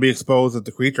didn't want to be exposed as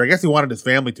the creature. I guess he wanted his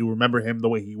family to remember him the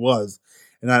way he was,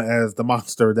 and not as the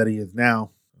monster that he is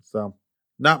now. So,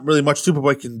 not really much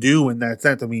Superboy can do in that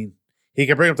sense. I mean, he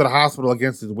can bring him to the hospital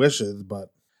against his wishes,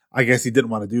 but I guess he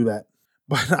didn't want to do that.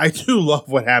 But I do love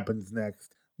what happens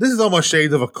next. This is almost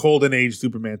shades of a golden age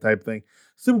Superman type thing.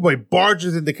 Superboy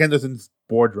barges into Henderson's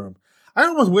boardroom. I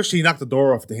almost wish he knocked the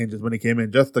door off the hinges when he came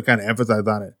in, just to kind of emphasize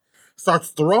on it. Starts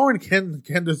throwing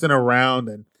Henderson around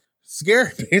and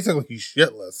scared basically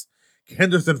shitless.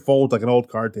 Henderson folds like an old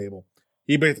card table.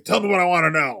 He basically, tell me what I want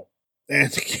to know.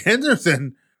 And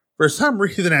Henderson, for some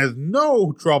reason, has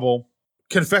no trouble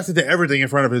confessing to everything in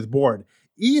front of his board.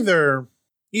 Either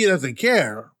he doesn't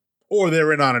care, or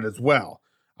they're in on it as well.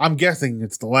 I'm guessing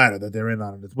it's the latter, that they're in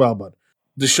on it as well, but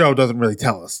the show doesn't really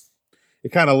tell us.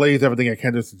 It kind of lays everything at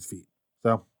Henderson's feet.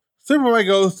 So, Superboy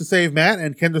goes to save Matt,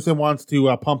 and Henderson wants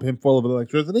to pump him full of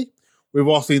electricity. We've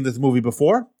all seen this movie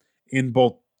before, in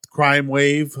both Crime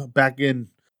Wave, back in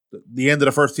the end of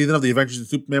the first season of The Adventures of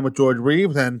Superman with George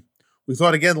Reeves, and we saw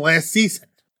it again last season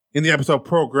in the episode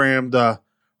programmed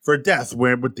for Death,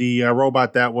 where with the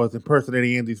robot that was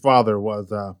impersonating Andy's father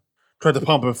was tried to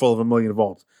pump him full of 1,000,000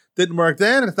 volts. Didn't work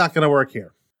then, and it's not going to work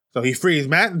here. So he frees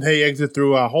Matt, and they exit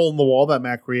through a hole in the wall that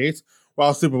Matt creates,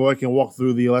 while Superboy can walk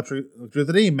through the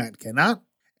electricity. Matt cannot.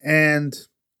 And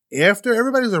after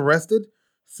everybody's arrested,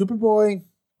 Superboy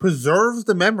preserves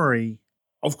the memory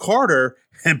of Carter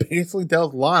and basically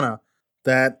tells Lana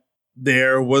that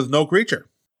there was no creature.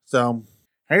 So,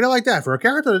 how do you like that? For a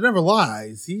character that never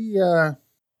lies, he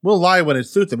will lie when it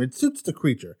suits him. It suits the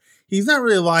creature. He's not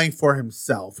really lying for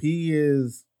himself. He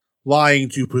is lying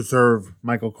to preserve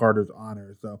Michael Carter's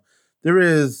honor. So, there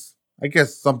is, I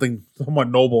guess, something somewhat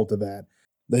noble to that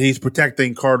he's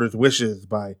protecting Carter's wishes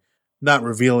by not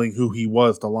revealing who he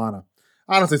was to Lana.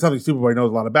 Honestly, something Superboy knows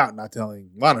a lot about, not telling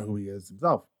Lana who he is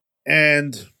himself.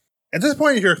 And at this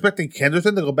point, you're expecting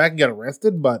Henderson to go back and get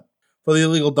arrested, but for the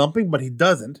illegal dumping, but he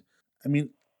doesn't. I mean,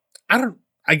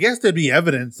 I guess there'd be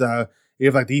evidence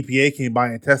if like the EPA came by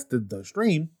and tested the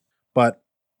stream, but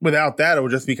without that, it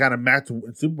would just be kind of Matt's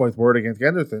and Superboy's word against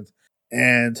Henderson's.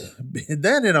 And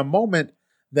then in a moment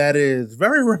that is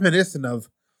very reminiscent of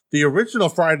the original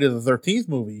Friday the 13th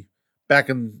movie back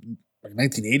in like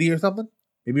 1980 or something,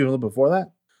 maybe even a little before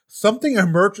that, something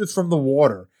emerges from the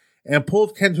water and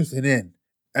pulls Henderson in,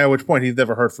 at which point he's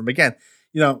never heard from again.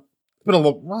 It's been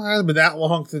it hasn't been that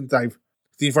long since I've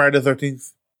seen Friday the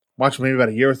 13th. Watched maybe about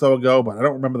a year or so ago, but I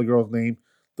don't remember the girl's name.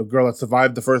 The girl that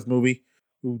survived the first movie,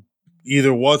 who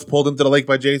either was pulled into the lake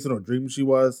by Jason or dreamed she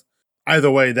was. Either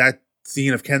way, that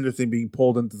scene of Henderson being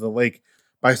pulled into the lake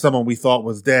by someone we thought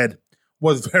was dead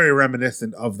was very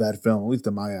reminiscent of that film, at least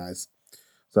in my eyes.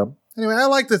 So, anyway, I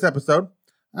like this episode.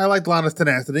 I liked Lana's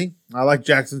tenacity. I like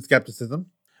Jackson's skepticism.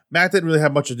 Matt didn't really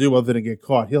have much to do other than get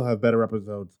caught. He'll have better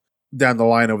episodes down the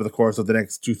line over the course of the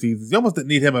next 2 seasons. You almost didn't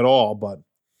need him at all, but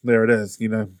there it is.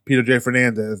 Peter J.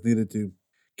 Fernandez needed to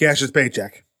cash his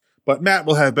paycheck. But Matt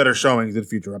will have better showings in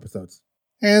future episodes.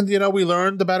 And, we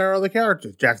learned about our other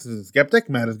characters. Jackson is a skeptic.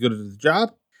 Matt is good at his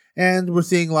job. And we're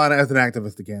seeing Lana as an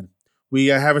activist again. We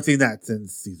haven't seen that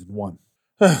since season 1.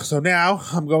 So now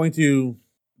I'm going to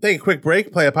take a quick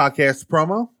break, play a podcast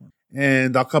promo,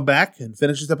 and I'll come back and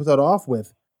finish this episode off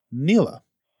with Neila.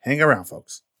 Hang around,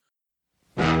 folks.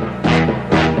 The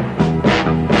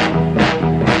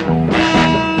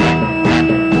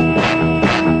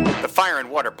Fire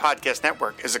and Water Podcast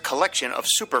Network is a collection of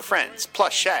Super Friends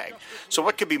plus Shag. So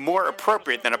what could be more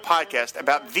appropriate than a podcast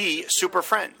about the Super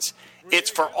Friends?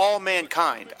 It's For All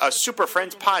Mankind, a Super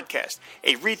Friends podcast,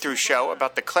 a read-through show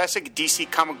about the classic DC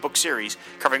comic book series,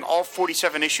 covering all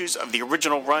 47 issues of the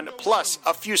original run, plus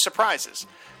a few surprises.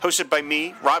 Hosted by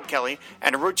me, Rob Kelly,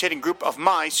 and a rotating group of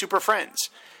my Super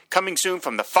Friends. Coming soon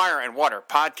from the Fire and Water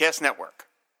Podcast Network.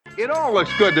 It all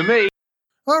looks good to me.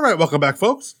 All right, welcome back,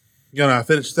 folks. Gonna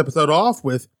finish this episode off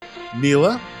with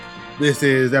Neila. This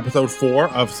is episode 4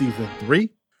 of season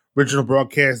 3. Original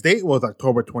broadcast date was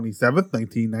October 27th,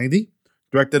 1990.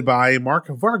 Directed by Mark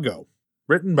Vargo.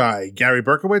 Written by Gary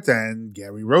Berkowitz and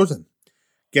Gary Rosen.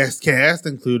 Guest cast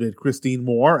included Christine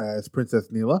Moore as Princess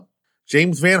Neila,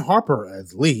 James Van Harper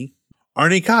as Lee,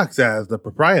 Arnie Cox as the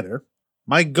proprietor,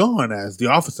 Mike Gaughan as the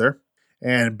officer,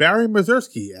 and Barry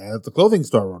Mazursky as the clothing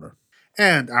store owner.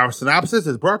 And our synopsis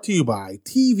is brought to you by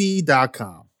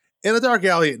TV.com. In a dark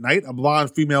alley at night, a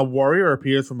blonde female warrior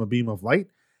appears from a beam of light.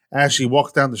 As she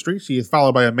walks down the street, she is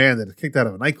followed by a man that is kicked out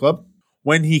of a nightclub.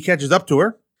 When he catches up to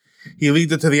her, he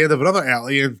leads her to the end of another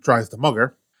alley and tries to mug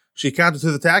her. She counters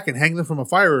his attack and hangs him from a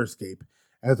fire escape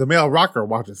as the male rocker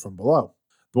watches from below.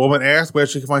 The woman asks where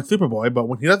she can find Superboy, but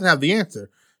when he doesn't have the answer,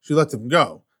 she lets him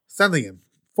go, sending him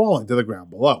falling to the ground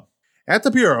below. At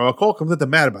the bureau, a call comes into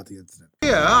Matt about the incident.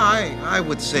 Yeah, I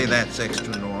would say that's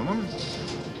extra normal.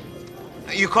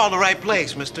 You called the right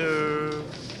place, Mr.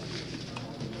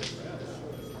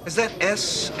 Is that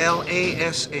S-L-A-S-H?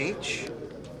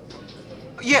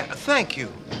 Yeah, thank you.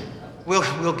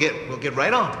 We'll get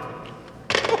right on.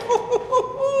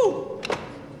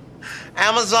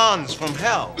 Amazons from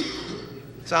Hell.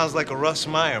 Sounds like a Russ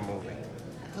Meyer movie.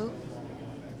 Who?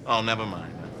 Oh, never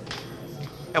mind.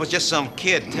 That was just some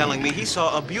kid telling me he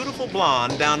saw a beautiful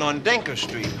blonde down on Denker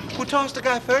Street who tossed a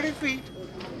guy 30 feet,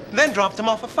 then dropped him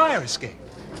off a fire escape.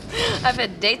 I've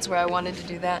had dates where I wanted to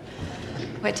do that.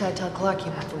 Wait till I tell Clark,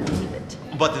 you won't believe it.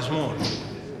 But there's more.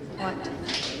 What?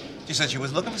 She said she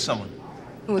was looking for someone.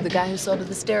 Who, the guy who sold her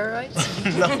the steroids?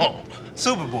 No,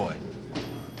 Superboy.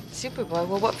 Superboy?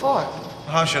 Well, what for?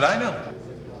 How should I know?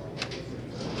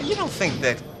 You don't think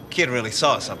that kid really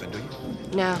saw something, do you?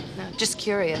 No, just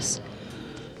curious.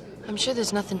 I'm sure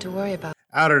there's nothing to worry about.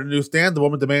 Out at the newsstand, the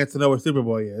woman demands to know where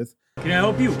Superboy is. Can I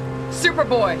help you?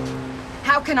 Superboy,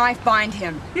 how can I find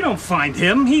him? You don't find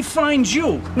him, he finds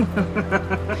you.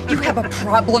 You have a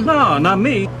problem? No, not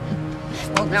me.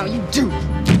 Well, now you do.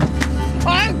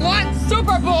 I want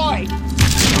Superboy!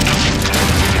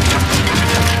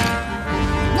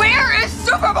 Where is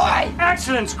Superboy?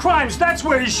 Accidents, crimes, that's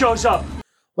where he shows up.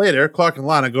 Later, Clark and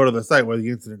Lana go to the site where the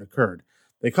incident occurred.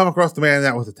 They come across the man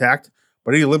that was attacked,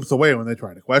 but he limps away when they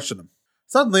try to question him.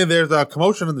 Suddenly, there's a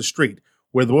commotion in the street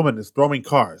where the woman is throwing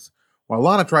cars. While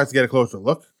Lana tries to get a closer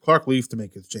look, Clark leaves to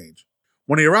make his change.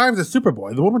 When he arrives at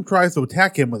Superboy, the woman tries to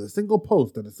attack him with a single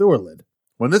post and a sewer lid.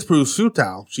 When this proves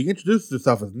futile, she introduces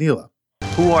herself as Neila.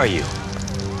 Who are you?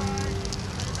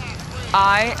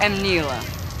 I am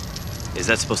Neila. Is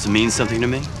that supposed to mean something to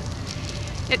me?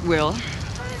 It will.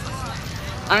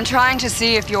 I'm trying to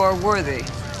see if you're worthy.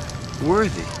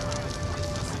 Worthy?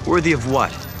 Worthy of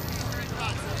what?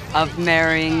 Of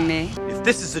marrying me. If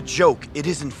this is a joke, it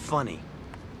isn't funny.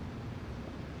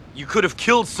 You could have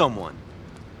killed someone.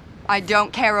 I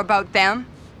don't care about them,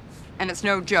 and it's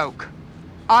no joke.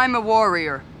 I'm a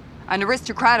warrior, an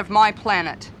aristocrat of my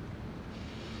planet.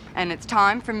 And it's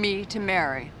time for me to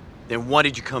marry. Then why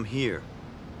did you come here?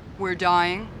 We're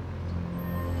dying.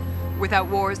 Without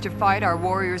wars to fight, our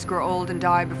warriors grow old and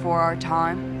die before our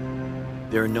time.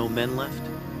 There are no men left?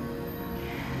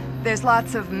 There's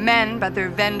lots of men, but they're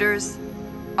vendors,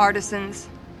 artisans.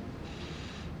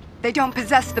 They don't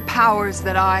possess the powers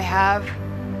that I have.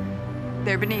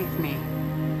 They're beneath me.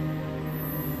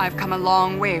 I've come a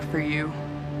long way for you.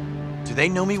 Do they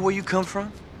know me where you come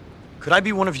from? Could I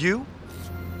be one of you?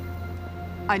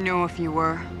 I know if you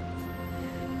were.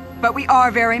 But we are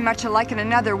very much alike in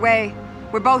another way.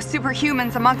 We're both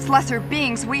superhumans amongst lesser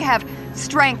beings. We have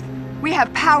strength. We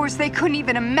have powers they couldn't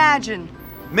even imagine.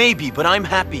 Maybe, but I'm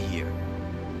happy here.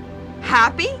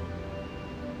 Happy?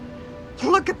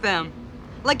 Look at them.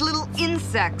 Like little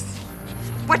insects.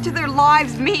 What do their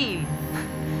lives mean?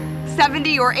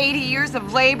 70 or 80 years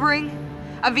of laboring?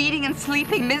 Of eating and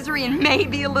sleeping, misery, and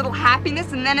maybe a little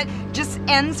happiness, and then it just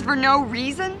ends for no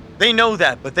reason? They know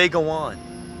that, but they go on.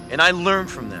 And I learn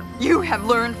from them. You have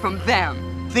learned from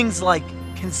them. Things like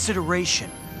consideration,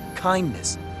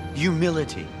 kindness,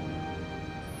 humility.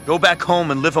 Go back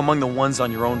home and live among the ones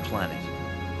on your own planet.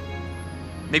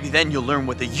 Maybe then you'll learn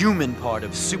what the human part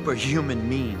of superhuman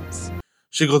means.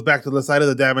 She goes back to the site of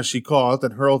the damage she caused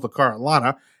and hurls the car at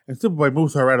Lana, and Superboy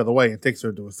moves her out of the way and takes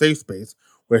her into a safe space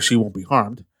where she won't be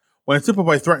harmed. When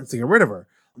Superboy threatens to get rid of her,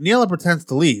 Neila pretends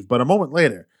to leave, but a moment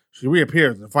later, she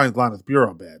reappears and finds Lana's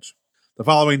bureau badge. The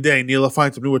following day, Neila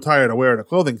finds some new attire to wear at a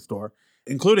clothing store,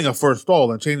 including a fur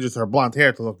stole, and changes her blonde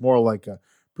hair to look more like a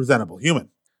presentable human.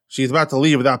 She's about to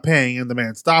leave without paying, and the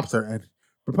man stops her and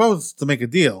proposes to make a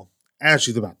deal as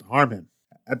she's about to harm him.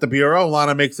 At the bureau,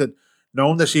 Lana makes it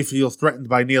known that she feels threatened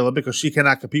by Neila because she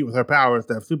cannot compete with her powers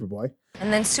to have Superboy.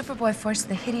 And then Superboy forced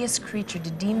the hideous creature to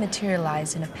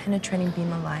dematerialize in a penetrating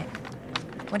beam of light.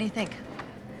 What do you think?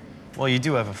 Well, you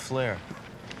do have a flair.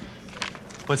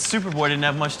 But Superboy didn't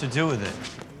have much to do with it.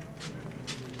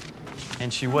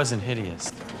 And she wasn't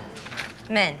hideous.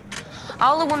 Men,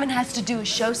 all a woman has to do is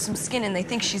show some skin and they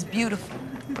think she's beautiful.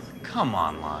 Come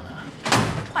on, Lana.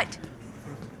 What?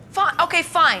 Fine. Okay,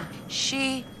 fine.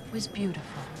 She was beautiful.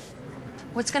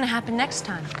 What's gonna happen next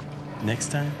time?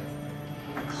 Next time?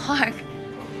 Clark,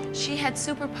 she had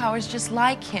superpowers just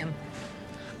like him.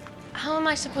 How am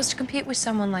I supposed to compete with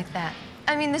someone like that?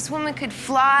 I mean, this woman could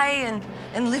fly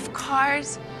and lift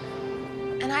cars,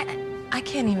 and I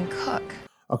can't even cook.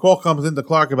 A call comes into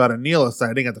Clark about a Neila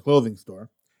sighting at the clothing store.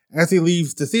 As he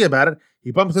leaves to see about it,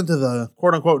 he bumps into the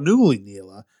quote-unquote newly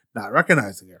Neila, not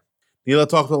recognizing her. Neila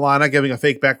talks to Lana, giving a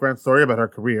fake background story about her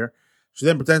career. She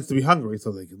then pretends to be hungry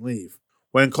so they can leave.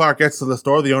 When Clark gets to the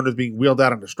store, the owner is being wheeled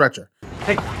out on a stretcher.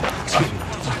 Hey, excuse me.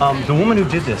 The woman who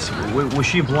did this, was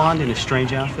she a blonde in a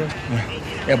strange outfit?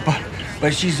 Yeah,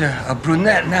 but she's a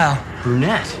brunette now.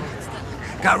 Brunette?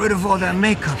 Got rid of all that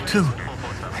makeup, too.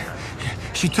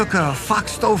 She took a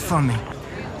fox stove from me.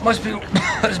 Must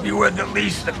be worth at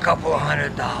least a couple of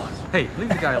 $100. Hey, leave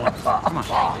the guy alone. Come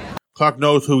on. Clark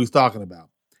knows who he's talking about,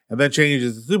 and then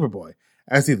changes to Superboy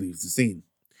as he leaves the scene.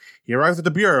 He arrives at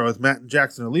the bureau as Matt and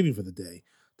Jackson are leaving for the day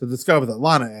to discover that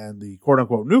Lana and the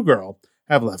quote-unquote new girl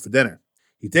have left for dinner.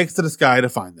 He takes to the sky to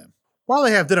find them. While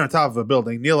they have dinner on top of a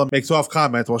building, Neila makes off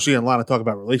comments while she and Lana talk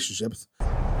about relationships.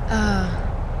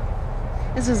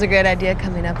 This was a great idea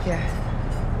coming up here.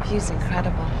 View's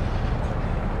incredible.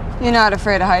 You're not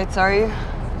afraid of heights, are you?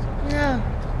 No,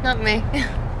 not me.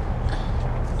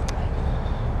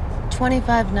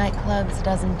 25 nightclubs, a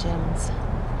dozen gyms.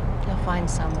 You'll find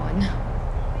someone.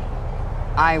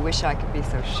 I wish I could be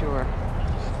so sure.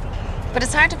 But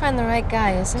it's hard to find the right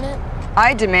guy, isn't it?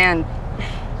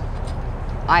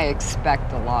 I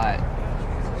expect a lot.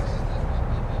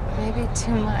 Maybe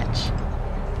too much.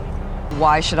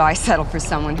 Why should I settle for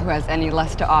someone who has any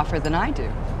less to offer than I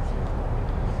do?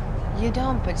 You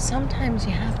don't, but sometimes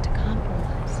you have to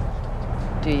compromise.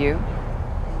 Do you?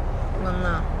 Well,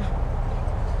 no.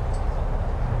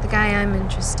 The guy I'm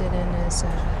interested in is,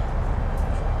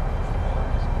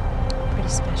 pretty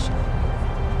special.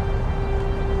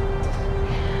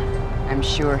 I'm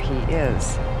sure he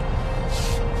is.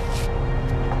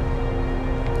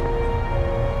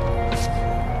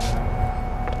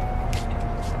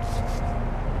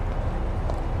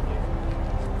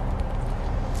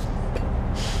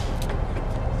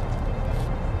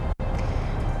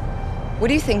 What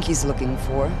do you think he's looking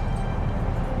for?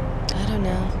 I don't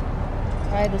know.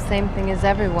 Probably the same thing as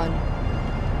everyone.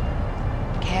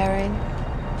 Caring,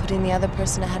 putting the other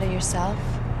person ahead of yourself.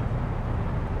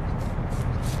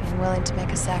 Being willing to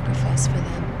make a sacrifice for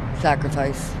them.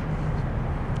 Sacrifice?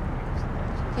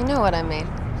 You know what I mean.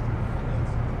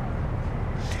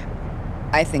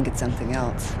 I think it's something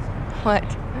else. What?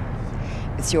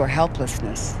 It's your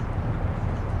helplessness.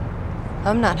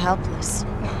 I'm not helpless.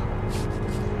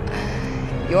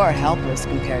 You're helpless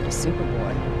compared to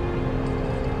Superboy.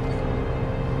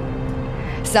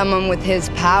 Someone with his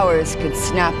powers could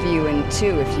snap you in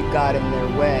two if you got in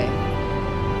their way.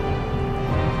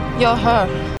 You're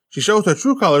her. She shows her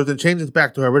true colors and changes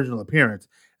back to her original appearance,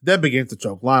 then begins to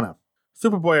choke Lana.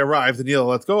 Superboy arrives and Neila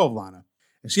lets go of Lana,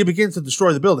 and she begins to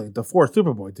destroy the building to force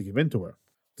Superboy to give in to her.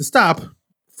 To stop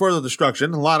further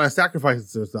destruction, Lana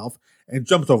sacrifices herself and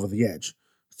jumps over the edge.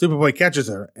 Superboy catches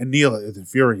her, and Neila is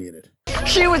infuriated.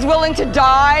 She was willing to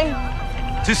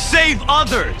die? To save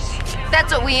others!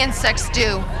 That's what we insects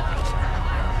do.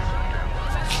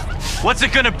 What's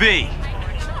it gonna be?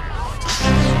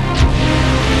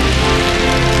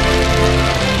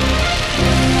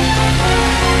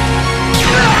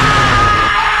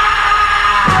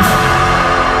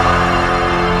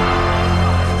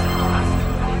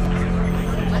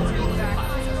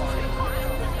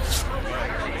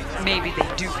 Maybe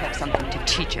they do have something to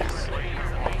teach us.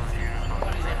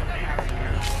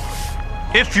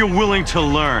 If you're willing to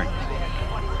learn.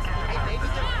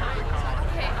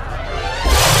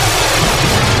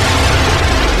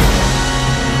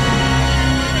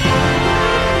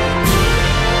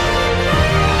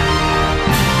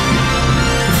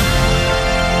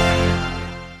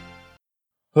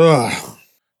 Ugh.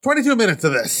 22 minutes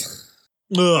of this.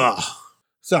 Ugh.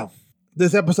 So,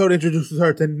 this episode introduces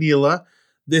her to Neila.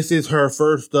 This is her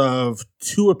first of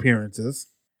 2 appearances.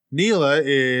 Neila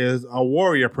is a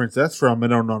warrior princess from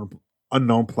an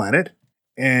unknown planet.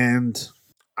 And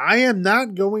I am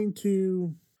not going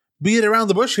to beat around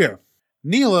the bush here.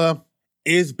 Neila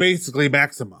is basically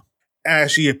Maxima,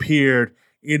 as she appeared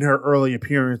in her early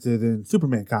appearances in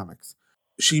Superman comics.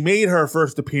 She made her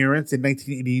first appearance in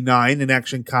 1989 in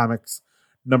Action Comics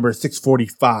number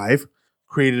 645,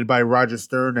 created by Roger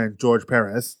Stern and George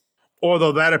Perez.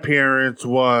 Although that appearance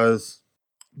was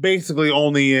basically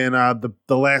only in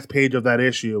the last page of that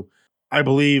issue. I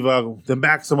believe the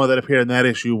Maxima that appeared in that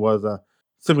issue was a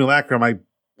simulacrum. I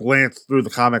glanced through the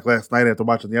comic last night after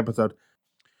watching the episode.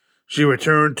 She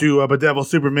returned to Bedevil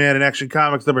Superman in Action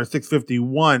Comics number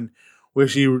 651, where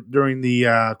during the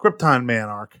Krypton Man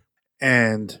arc,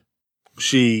 and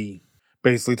she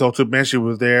basically told Superman she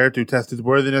was there to test his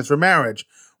worthiness for marriage,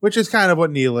 which is kind of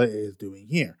what Neila is doing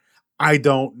here. I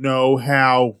don't know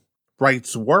how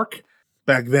rights work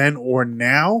back then or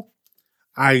now.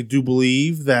 I do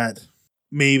believe that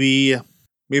maybe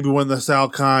when the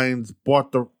Salkinds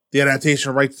bought the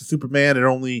adaptation rights to Superman, it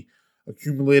only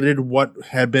accumulated what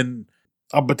had been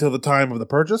up until the time of the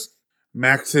purchase.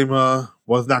 Maxima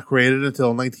was not created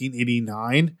until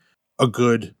 1989, a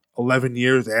good 11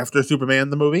 years after Superman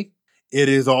the movie. It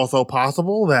is also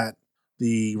possible that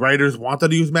the writers wanted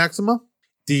to use Maxima.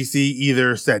 DC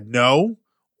either said no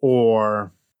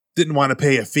or didn't want to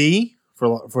pay a fee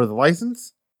for the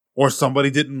license, or somebody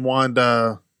didn't want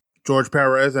George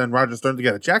Perez and Roger Stern to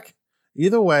get a check.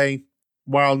 Either way,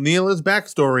 while Neila's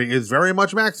backstory is very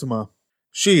much Maxima,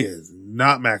 she is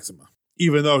not Maxima,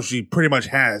 even though she pretty much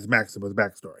has Maxima's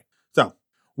backstory. So,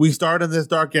 we start in this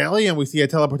dark alley and we see a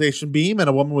teleportation beam, and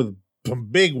a woman with some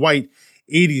big white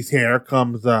 80s hair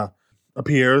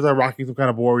appears, rocking some kind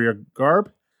of warrior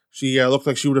garb. She looks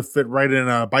like she would have fit right in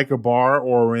a biker bar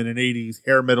or in an 80s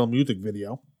hair metal music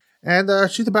video.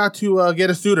 And she's about to get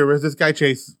a suitor as this guy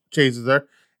chases her.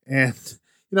 And,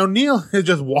 Neil is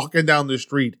just walking down the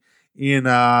street in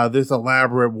this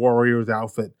elaborate warrior's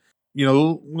outfit.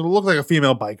 Look like a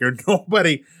female biker.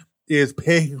 Nobody is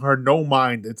paying her no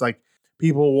mind. It's like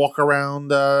people walk around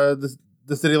the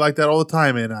city like that all the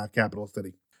time in Capital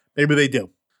City. Maybe they do.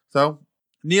 So,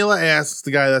 Neila asks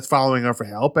the guy that's following her for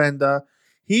help, and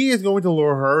he is going to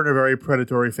lure her in a very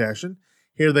predatory fashion.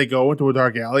 Here they go into a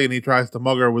dark alley, and he tries to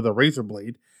mug her with a razor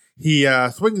blade. He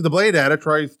swings the blade at her,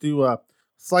 tries to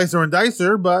slice her and dice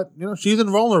her, but, she's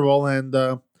invulnerable, and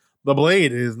the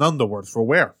blade is none the worse for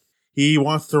wear. He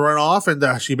wants to run off,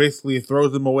 and she basically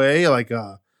throws him away like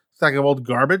a sack of old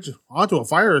garbage onto a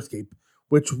fire escape,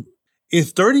 which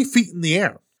is 30 feet in the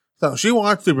air. So she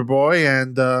wants Superboy,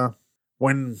 and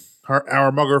when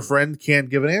our mugger friend can't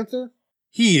give an answer,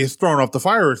 he is thrown off the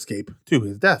fire escape to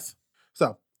his death.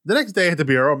 So, the next day at the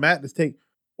Bureau,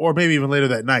 or maybe even later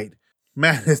that night,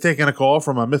 Matt is taking a call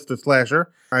from a Mr.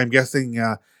 Slasher. I'm guessing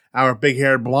our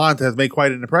big-haired blonde has made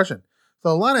quite an impression.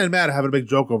 So Lana and Matt are having a big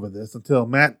joke over this until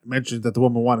Matt mentions that the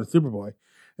woman wanted Superboy,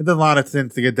 and then Lana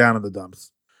tends to get down in the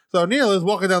dumps. So Neil is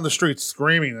walking down the street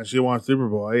screaming that she wants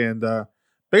Superboy, and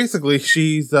basically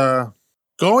she's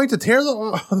going to tear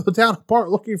the town apart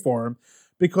looking for him,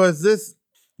 because this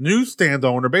newsstand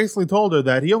owner basically told her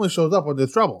that he only shows up when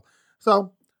there's trouble.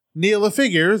 So Neila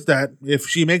figures that if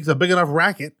she makes a big enough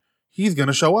racket, he's going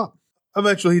to show up.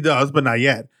 Eventually he does, but not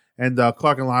yet. And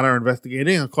Clark and Lana are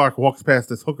investigating, and Clark walks past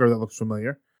this hooker that looks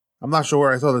familiar. I'm not sure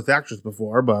where I saw this actress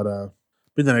before, but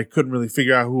then I couldn't really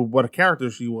figure out what a character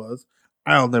she was.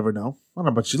 I'll never know. I don't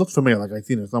know, but she looks familiar, like I've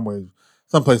seen her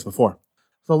someplace before.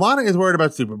 So Lana is worried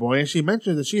about Superboy, and she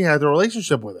mentions that she has a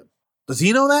relationship with him. Does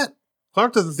he know that?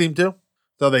 Clark doesn't seem to.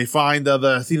 So they find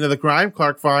the scene of the crime.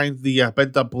 Clark finds the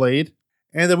bent-up blade.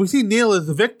 And then we see Neil as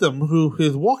the victim, who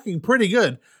is walking pretty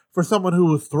good for someone who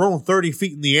was thrown 30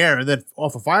 feet in the air and then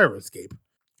off a fire escape.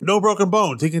 No broken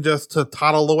bones. He can just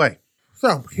toddle away.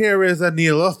 So here is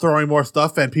Neila throwing more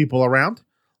stuff and people around.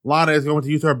 Lana is going to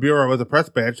use her bureau as a press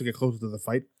badge to get closer to the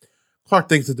fight. Clark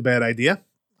thinks it's a bad idea.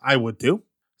 I would too.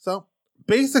 So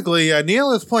basically,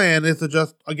 Neila's plan is to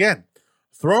just, again,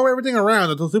 throw everything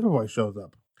around until Superboy shows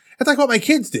up. It's like what my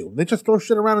kids do. They just throw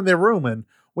shit around in their room and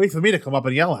wait for me to come up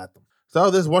and yell at them. So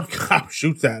this one cop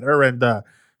shoots at her, and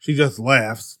she just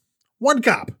laughs. One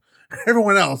cop.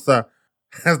 Everyone else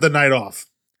has the night off.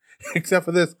 Except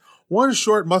for this one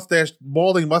short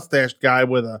balding mustached guy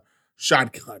with a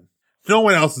shotgun. No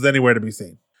one else is anywhere to be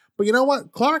seen. But you know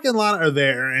what? Clark and Lana are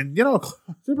there, and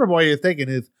Superboy is taking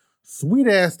his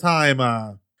sweet-ass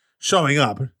time showing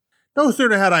up. No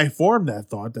sooner had I formed that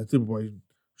thought that Superboy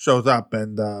shows up,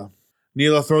 and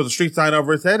Neila throws a street sign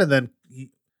over his head, and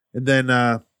then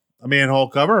a manhole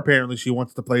cover. Apparently she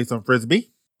wants to play some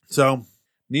frisbee. So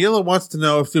Neila wants to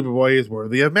know if Superboy is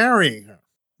worthy of marrying her.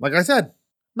 Like I said,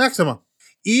 Maxima.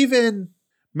 Even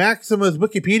Maxima's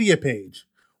Wikipedia page,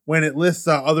 when it lists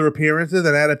other appearances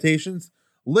and adaptations,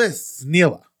 lists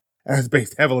Neila as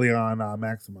based heavily on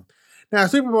Maxima. Now,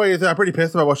 Superboy is pretty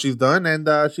pissed about what she's done, and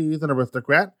she's an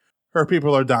aristocrat. Her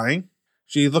people are dying.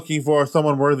 She's looking for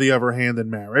someone worthy of her hand in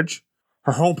marriage.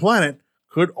 Her home planet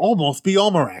could almost be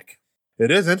Almerac. It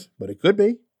isn't, but it could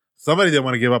be. Somebody didn't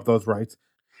want to give up those rights.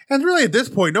 And really, at this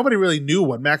point, nobody really knew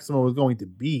what Maxima was going to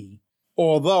be.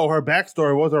 Although her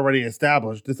backstory was already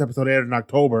established. This episode aired in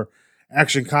October.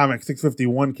 Action Comics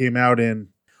 651 came out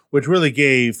which really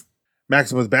gave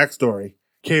Maxima's backstory.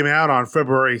 Came out on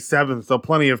February 7th, so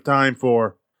plenty of time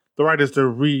for the writers to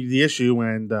read the issue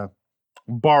and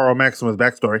borrow Maxima's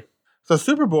backstory. So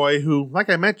Superboy, who, like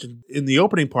I mentioned in the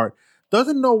opening part,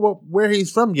 doesn't know where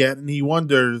he's from yet, and he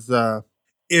wonders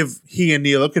if he and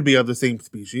Neila could be of the same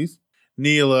species.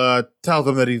 Neila tells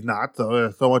him that he's not,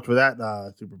 so much for that,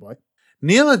 Superboy.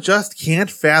 Neila just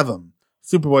can't fathom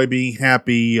Superboy being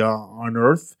happy on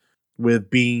Earth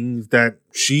with beings that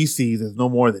she sees as no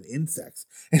more than insects.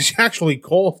 And she actually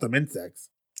calls them insects.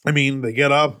 I mean, they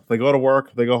get up, they go to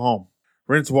work, they go home.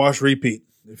 Rinse, wash, repeat.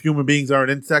 If human beings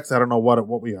aren't insects, I don't know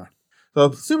what we are. So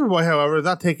Superboy, however, is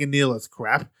not taking Neila's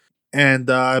crap. And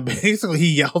basically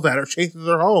he yells at her, chases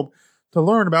her home to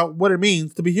learn about what it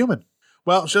means to be human.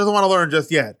 Well, she doesn't want to learn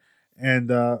just yet.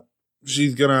 And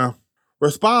she's going to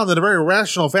respond in a very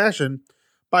rational fashion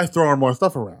by throwing more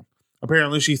stuff around.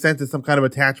 Apparently she senses some kind of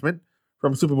attachment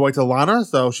from Superboy to Lana,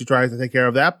 so she tries to take care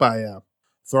of that by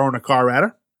throwing a car at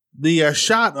her. The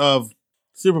shot of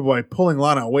Superboy pulling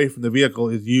Lana away from the vehicle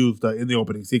is used in the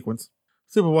opening sequence.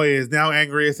 Superboy is now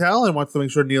angry as hell and wants to make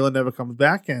sure Neila never comes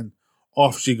back, and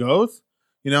off she goes.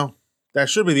 You know, that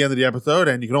should be the end of the episode,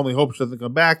 and you can only hope she doesn't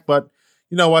come back, but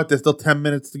you know what? There's still 10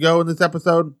 minutes to go in this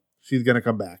episode. She's going to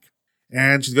come back.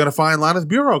 And she's going to find Lana's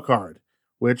bureau card,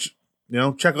 which, you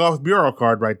know, Chekhov's bureau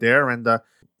card right there, and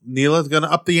Neila's going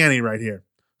to up the ante right here.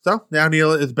 So now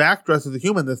Neila is back, dressed as a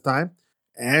human this time,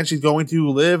 and she's going to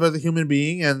live as a human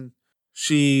being, and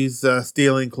she's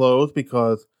stealing clothes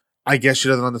because I guess she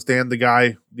doesn't understand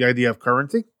the idea of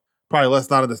currency. Probably less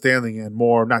not understanding and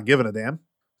more not giving a damn.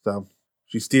 So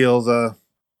she steals a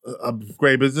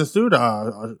gray business suit,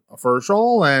 a fur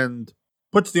shawl, and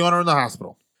puts the owner in the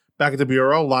hospital. Back at the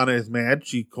bureau, Lana is mad.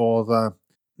 She calls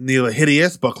Neila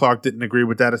hideous, but Clark didn't agree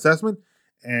with that assessment.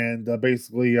 And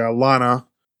basically, Lana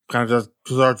kind of just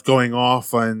starts going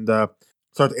off and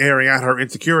starts airing out her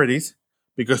insecurities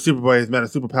because Superboy has met a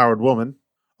superpowered woman.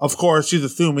 Of course, she's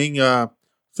assuming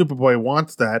Superboy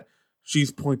wants that.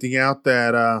 She's pointing out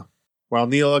that while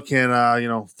Neila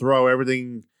can, throw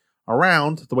everything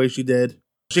around the way she did,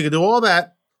 she can do all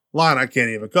that. Lana can't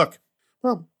even cook.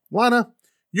 Well, Lana,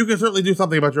 you can certainly do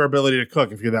something about your ability to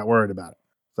cook if you're that worried about it.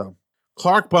 So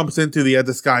Clark bumps into the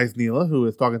disguised Neila, who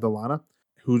is talking to Lana,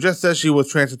 who just says she was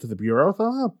transferred to the bureau.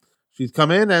 So she's come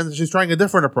in and she's trying a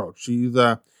different approach. She's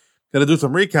going to do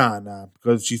some recon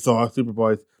because she saw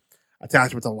Superboy's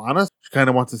attachment to Lana. She kind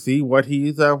of wants to see what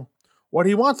he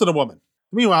wants in a woman.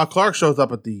 Meanwhile, Clark shows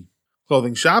up at the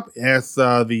clothing shop, asks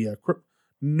the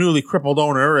newly crippled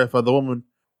owner if the woman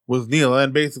was Neila,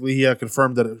 and basically he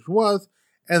confirmed that it was,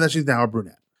 and that she's now a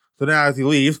brunette. So now as he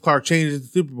leaves, Clark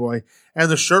changes to Superboy, and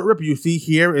the shirt rip you see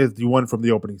here is the one from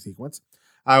the opening sequence.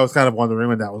 I was kind of wondering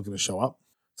when that was going to show up.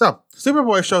 So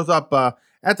Superboy shows up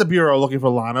at the bureau looking for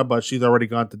Lana, but she's already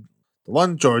gone to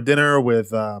lunch or dinner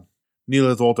with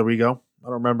Neila's alter ego. I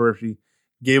don't remember if she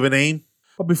gave a name.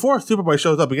 But before Superboy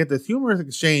shows up, we get this humorous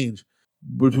exchange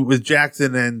with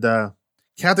Jackson and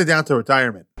counting down to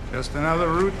retirement. Just another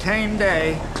routine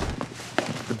day.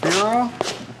 The bureau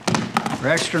for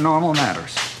extra normal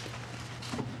matters.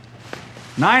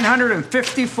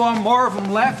 954 more of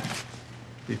them left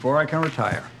before I can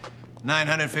retire.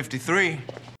 953.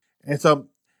 And so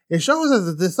it shows us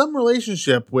that there's some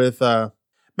relationship with Matt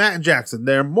and Jackson.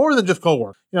 They're more than just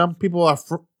co-workers. You know, people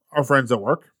are friends at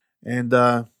work. And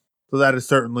so that is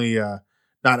certainly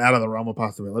not out of the realm of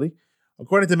possibility.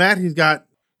 According to Matt, he's got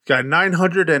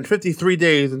 953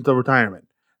 days until retirement.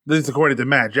 This is according to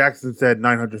Matt. Jackson said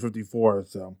 954.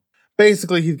 So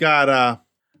basically, he's got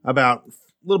about a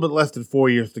little bit less than 4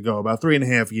 years to go, about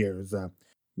 3.5 years.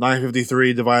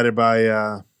 953 divided by,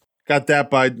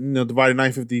 divided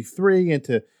 953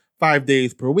 into 5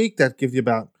 days per week. That gives you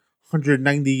about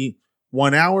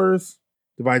 191 hours.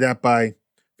 Divide that by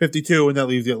 52, and that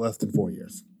leaves you at less than 4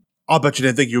 years. I'll bet you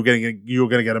didn't think you were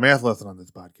going to get a math lesson on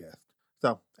this podcast.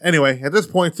 So anyway, at this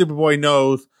point, Superboy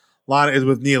knows Lana is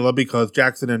with Neila because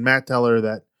Jackson and Matt tell her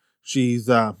that she's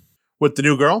with the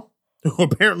new girl, who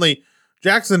apparently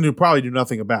Jackson knew probably knew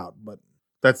nothing about, but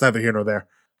that's neither here nor there.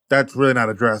 That's really not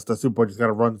addressed. The Superboy just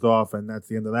kind of runs off, and that's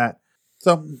the end of that.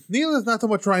 So Neila's not so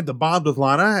much trying to bond with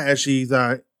Lana as she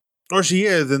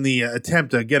is in the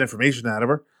attempt to get information out of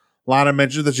her. Lana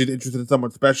mentions that she's interested in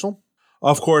someone special.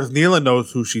 Of course, Neila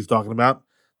knows who she's talking about.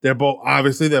 They're both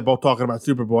talking about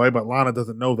Superboy, but Lana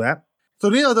doesn't know that. So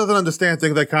Neila doesn't understand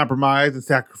things like compromise and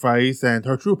sacrifice, and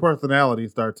her true personality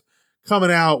starts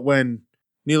coming out when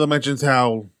Neila mentions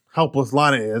how helpless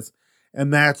Lana is,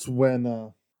 and that's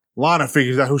when Lana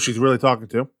figures out who she's really talking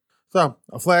to. So,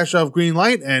 a flash of green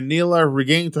light, and Neila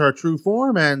regains her true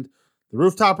form, and the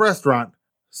rooftop restaurant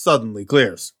suddenly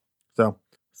clears. So,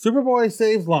 Superboy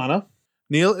saves Lana.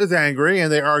 Neila is angry,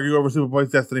 and they argue over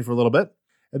Superboy's destiny for a little bit.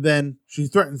 And then she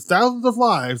threatens thousands of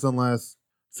lives unless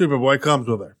Superboy comes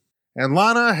with her. And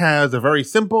Lana has a very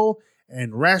simple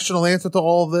and rational answer to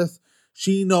all of this.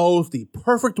 She knows the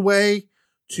perfect way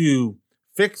to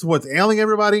fix what's ailing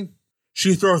everybody.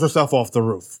 She throws herself off the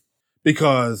roof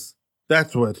because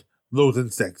that's what those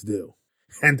insects do.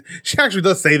 And she actually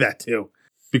does say that too,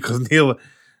 because Neila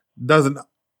doesn't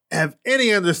have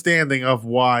any understanding of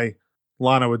why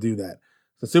Lana would do that.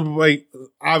 So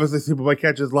Superboy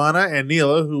catches Lana and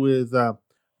Neila, who is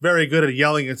very good at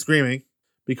yelling and screaming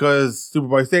because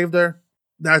Superboy saved her.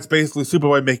 That's basically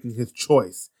Superboy making his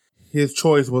choice. His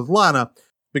choice was Lana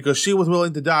because she was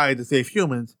willing to die to save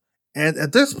humans. And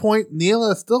at this point,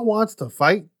 Neila still wants to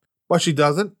fight, but she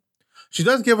doesn't. She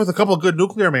does give us a couple of good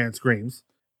Nuclear Man screams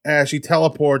as she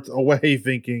teleports away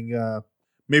thinking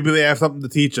maybe they have something to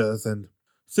teach us. And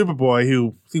Superboy,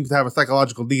 who seems to have a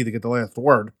psychological need to get the last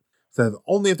word, says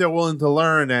only if they're willing to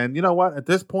learn. And you know what? At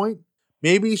this point,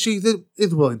 maybe she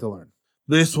is willing to learn.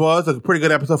 This was a pretty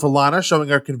good episode for Lana, showing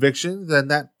her convictions and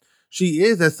that she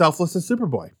is as selfless as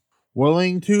Superboy,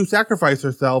 willing to sacrifice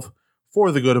herself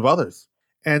for the good of others.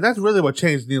 And that's really what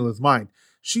changed Neila's mind.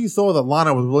 She saw that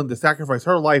Lana was willing to sacrifice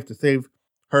her life to save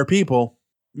her people.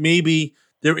 Maybe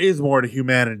there is more to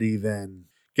humanity than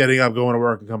getting up, going to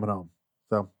work, and coming home.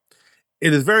 So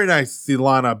it is very nice to see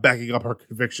Lana backing up her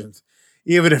convictions,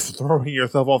 even if throwing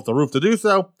yourself off the roof to do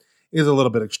so is a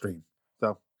little bit extreme.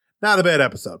 So, not a bad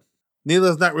episode.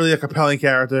 Neila's not really a compelling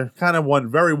character, kind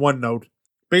of very one note.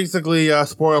 Basically, a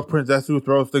spoiled princess who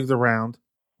throws things around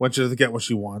when she doesn't get what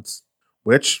she wants,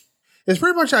 which is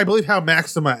pretty much, I believe, how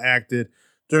Maxima acted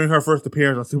during her first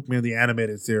appearance on Superman the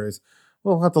Animated Series.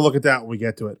 We'll have to look at that when we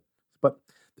get to it. But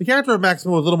the character of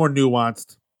Maxima was a little more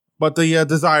nuanced, but the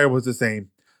desire was the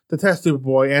same, to test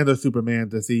Superboy and the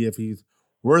Superman to see if he's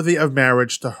worthy of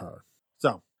marriage to her.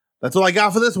 So, that's all I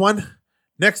got for this one.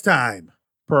 Next time,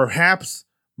 perhaps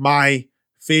my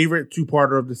favorite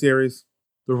two-parter of the series,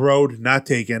 The Road Not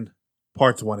Taken,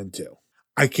 Parts 1 and 2.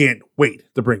 I can't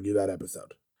wait to bring you that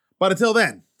episode. But until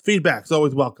then, feedback's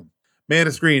always welcome.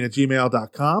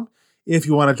 manofscreen@gmail.com. If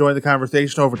you want to join the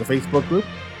conversation over at the Facebook group,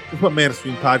 just put Man of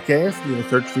Screen Podcast in the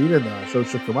search feed and the show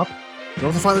should come up. You can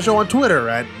also find the show on Twitter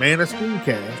at Man of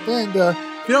Screencast. And if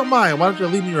you don't mind, why don't you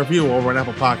leave me a review over on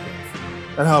Apple Podcasts?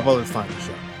 That'll help others find the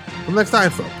show. Until next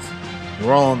time, folks,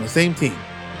 we're all on the same team.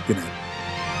 Good night.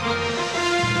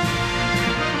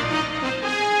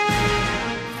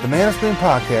 The Man of Screen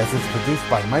Podcast is produced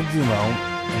by Mike Zumo,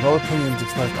 and all opinions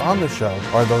expressed on the show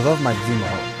are those of Mike Zumo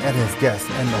and his guests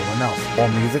and no one else. All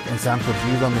music and sound clips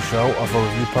used on the show are for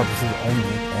review purposes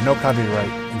only, and no copyright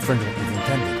infringement is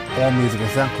intended. All music and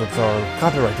sound clips are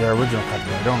copyright their original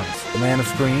copyright owners. The Man of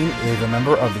Screen is a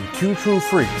member of the Two True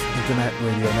Freaks Internet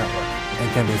Radio Network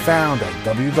and can be found at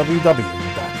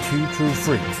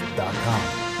www.twotruefreaks.com.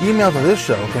 Email to this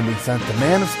show can be sent to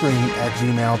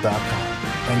manofscreen@gmail.com.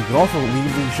 And you can also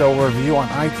leave the show a review on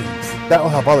iTunes. That will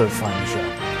help others find the show.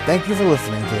 Thank you for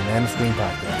listening to the Man of Screen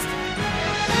Podcast.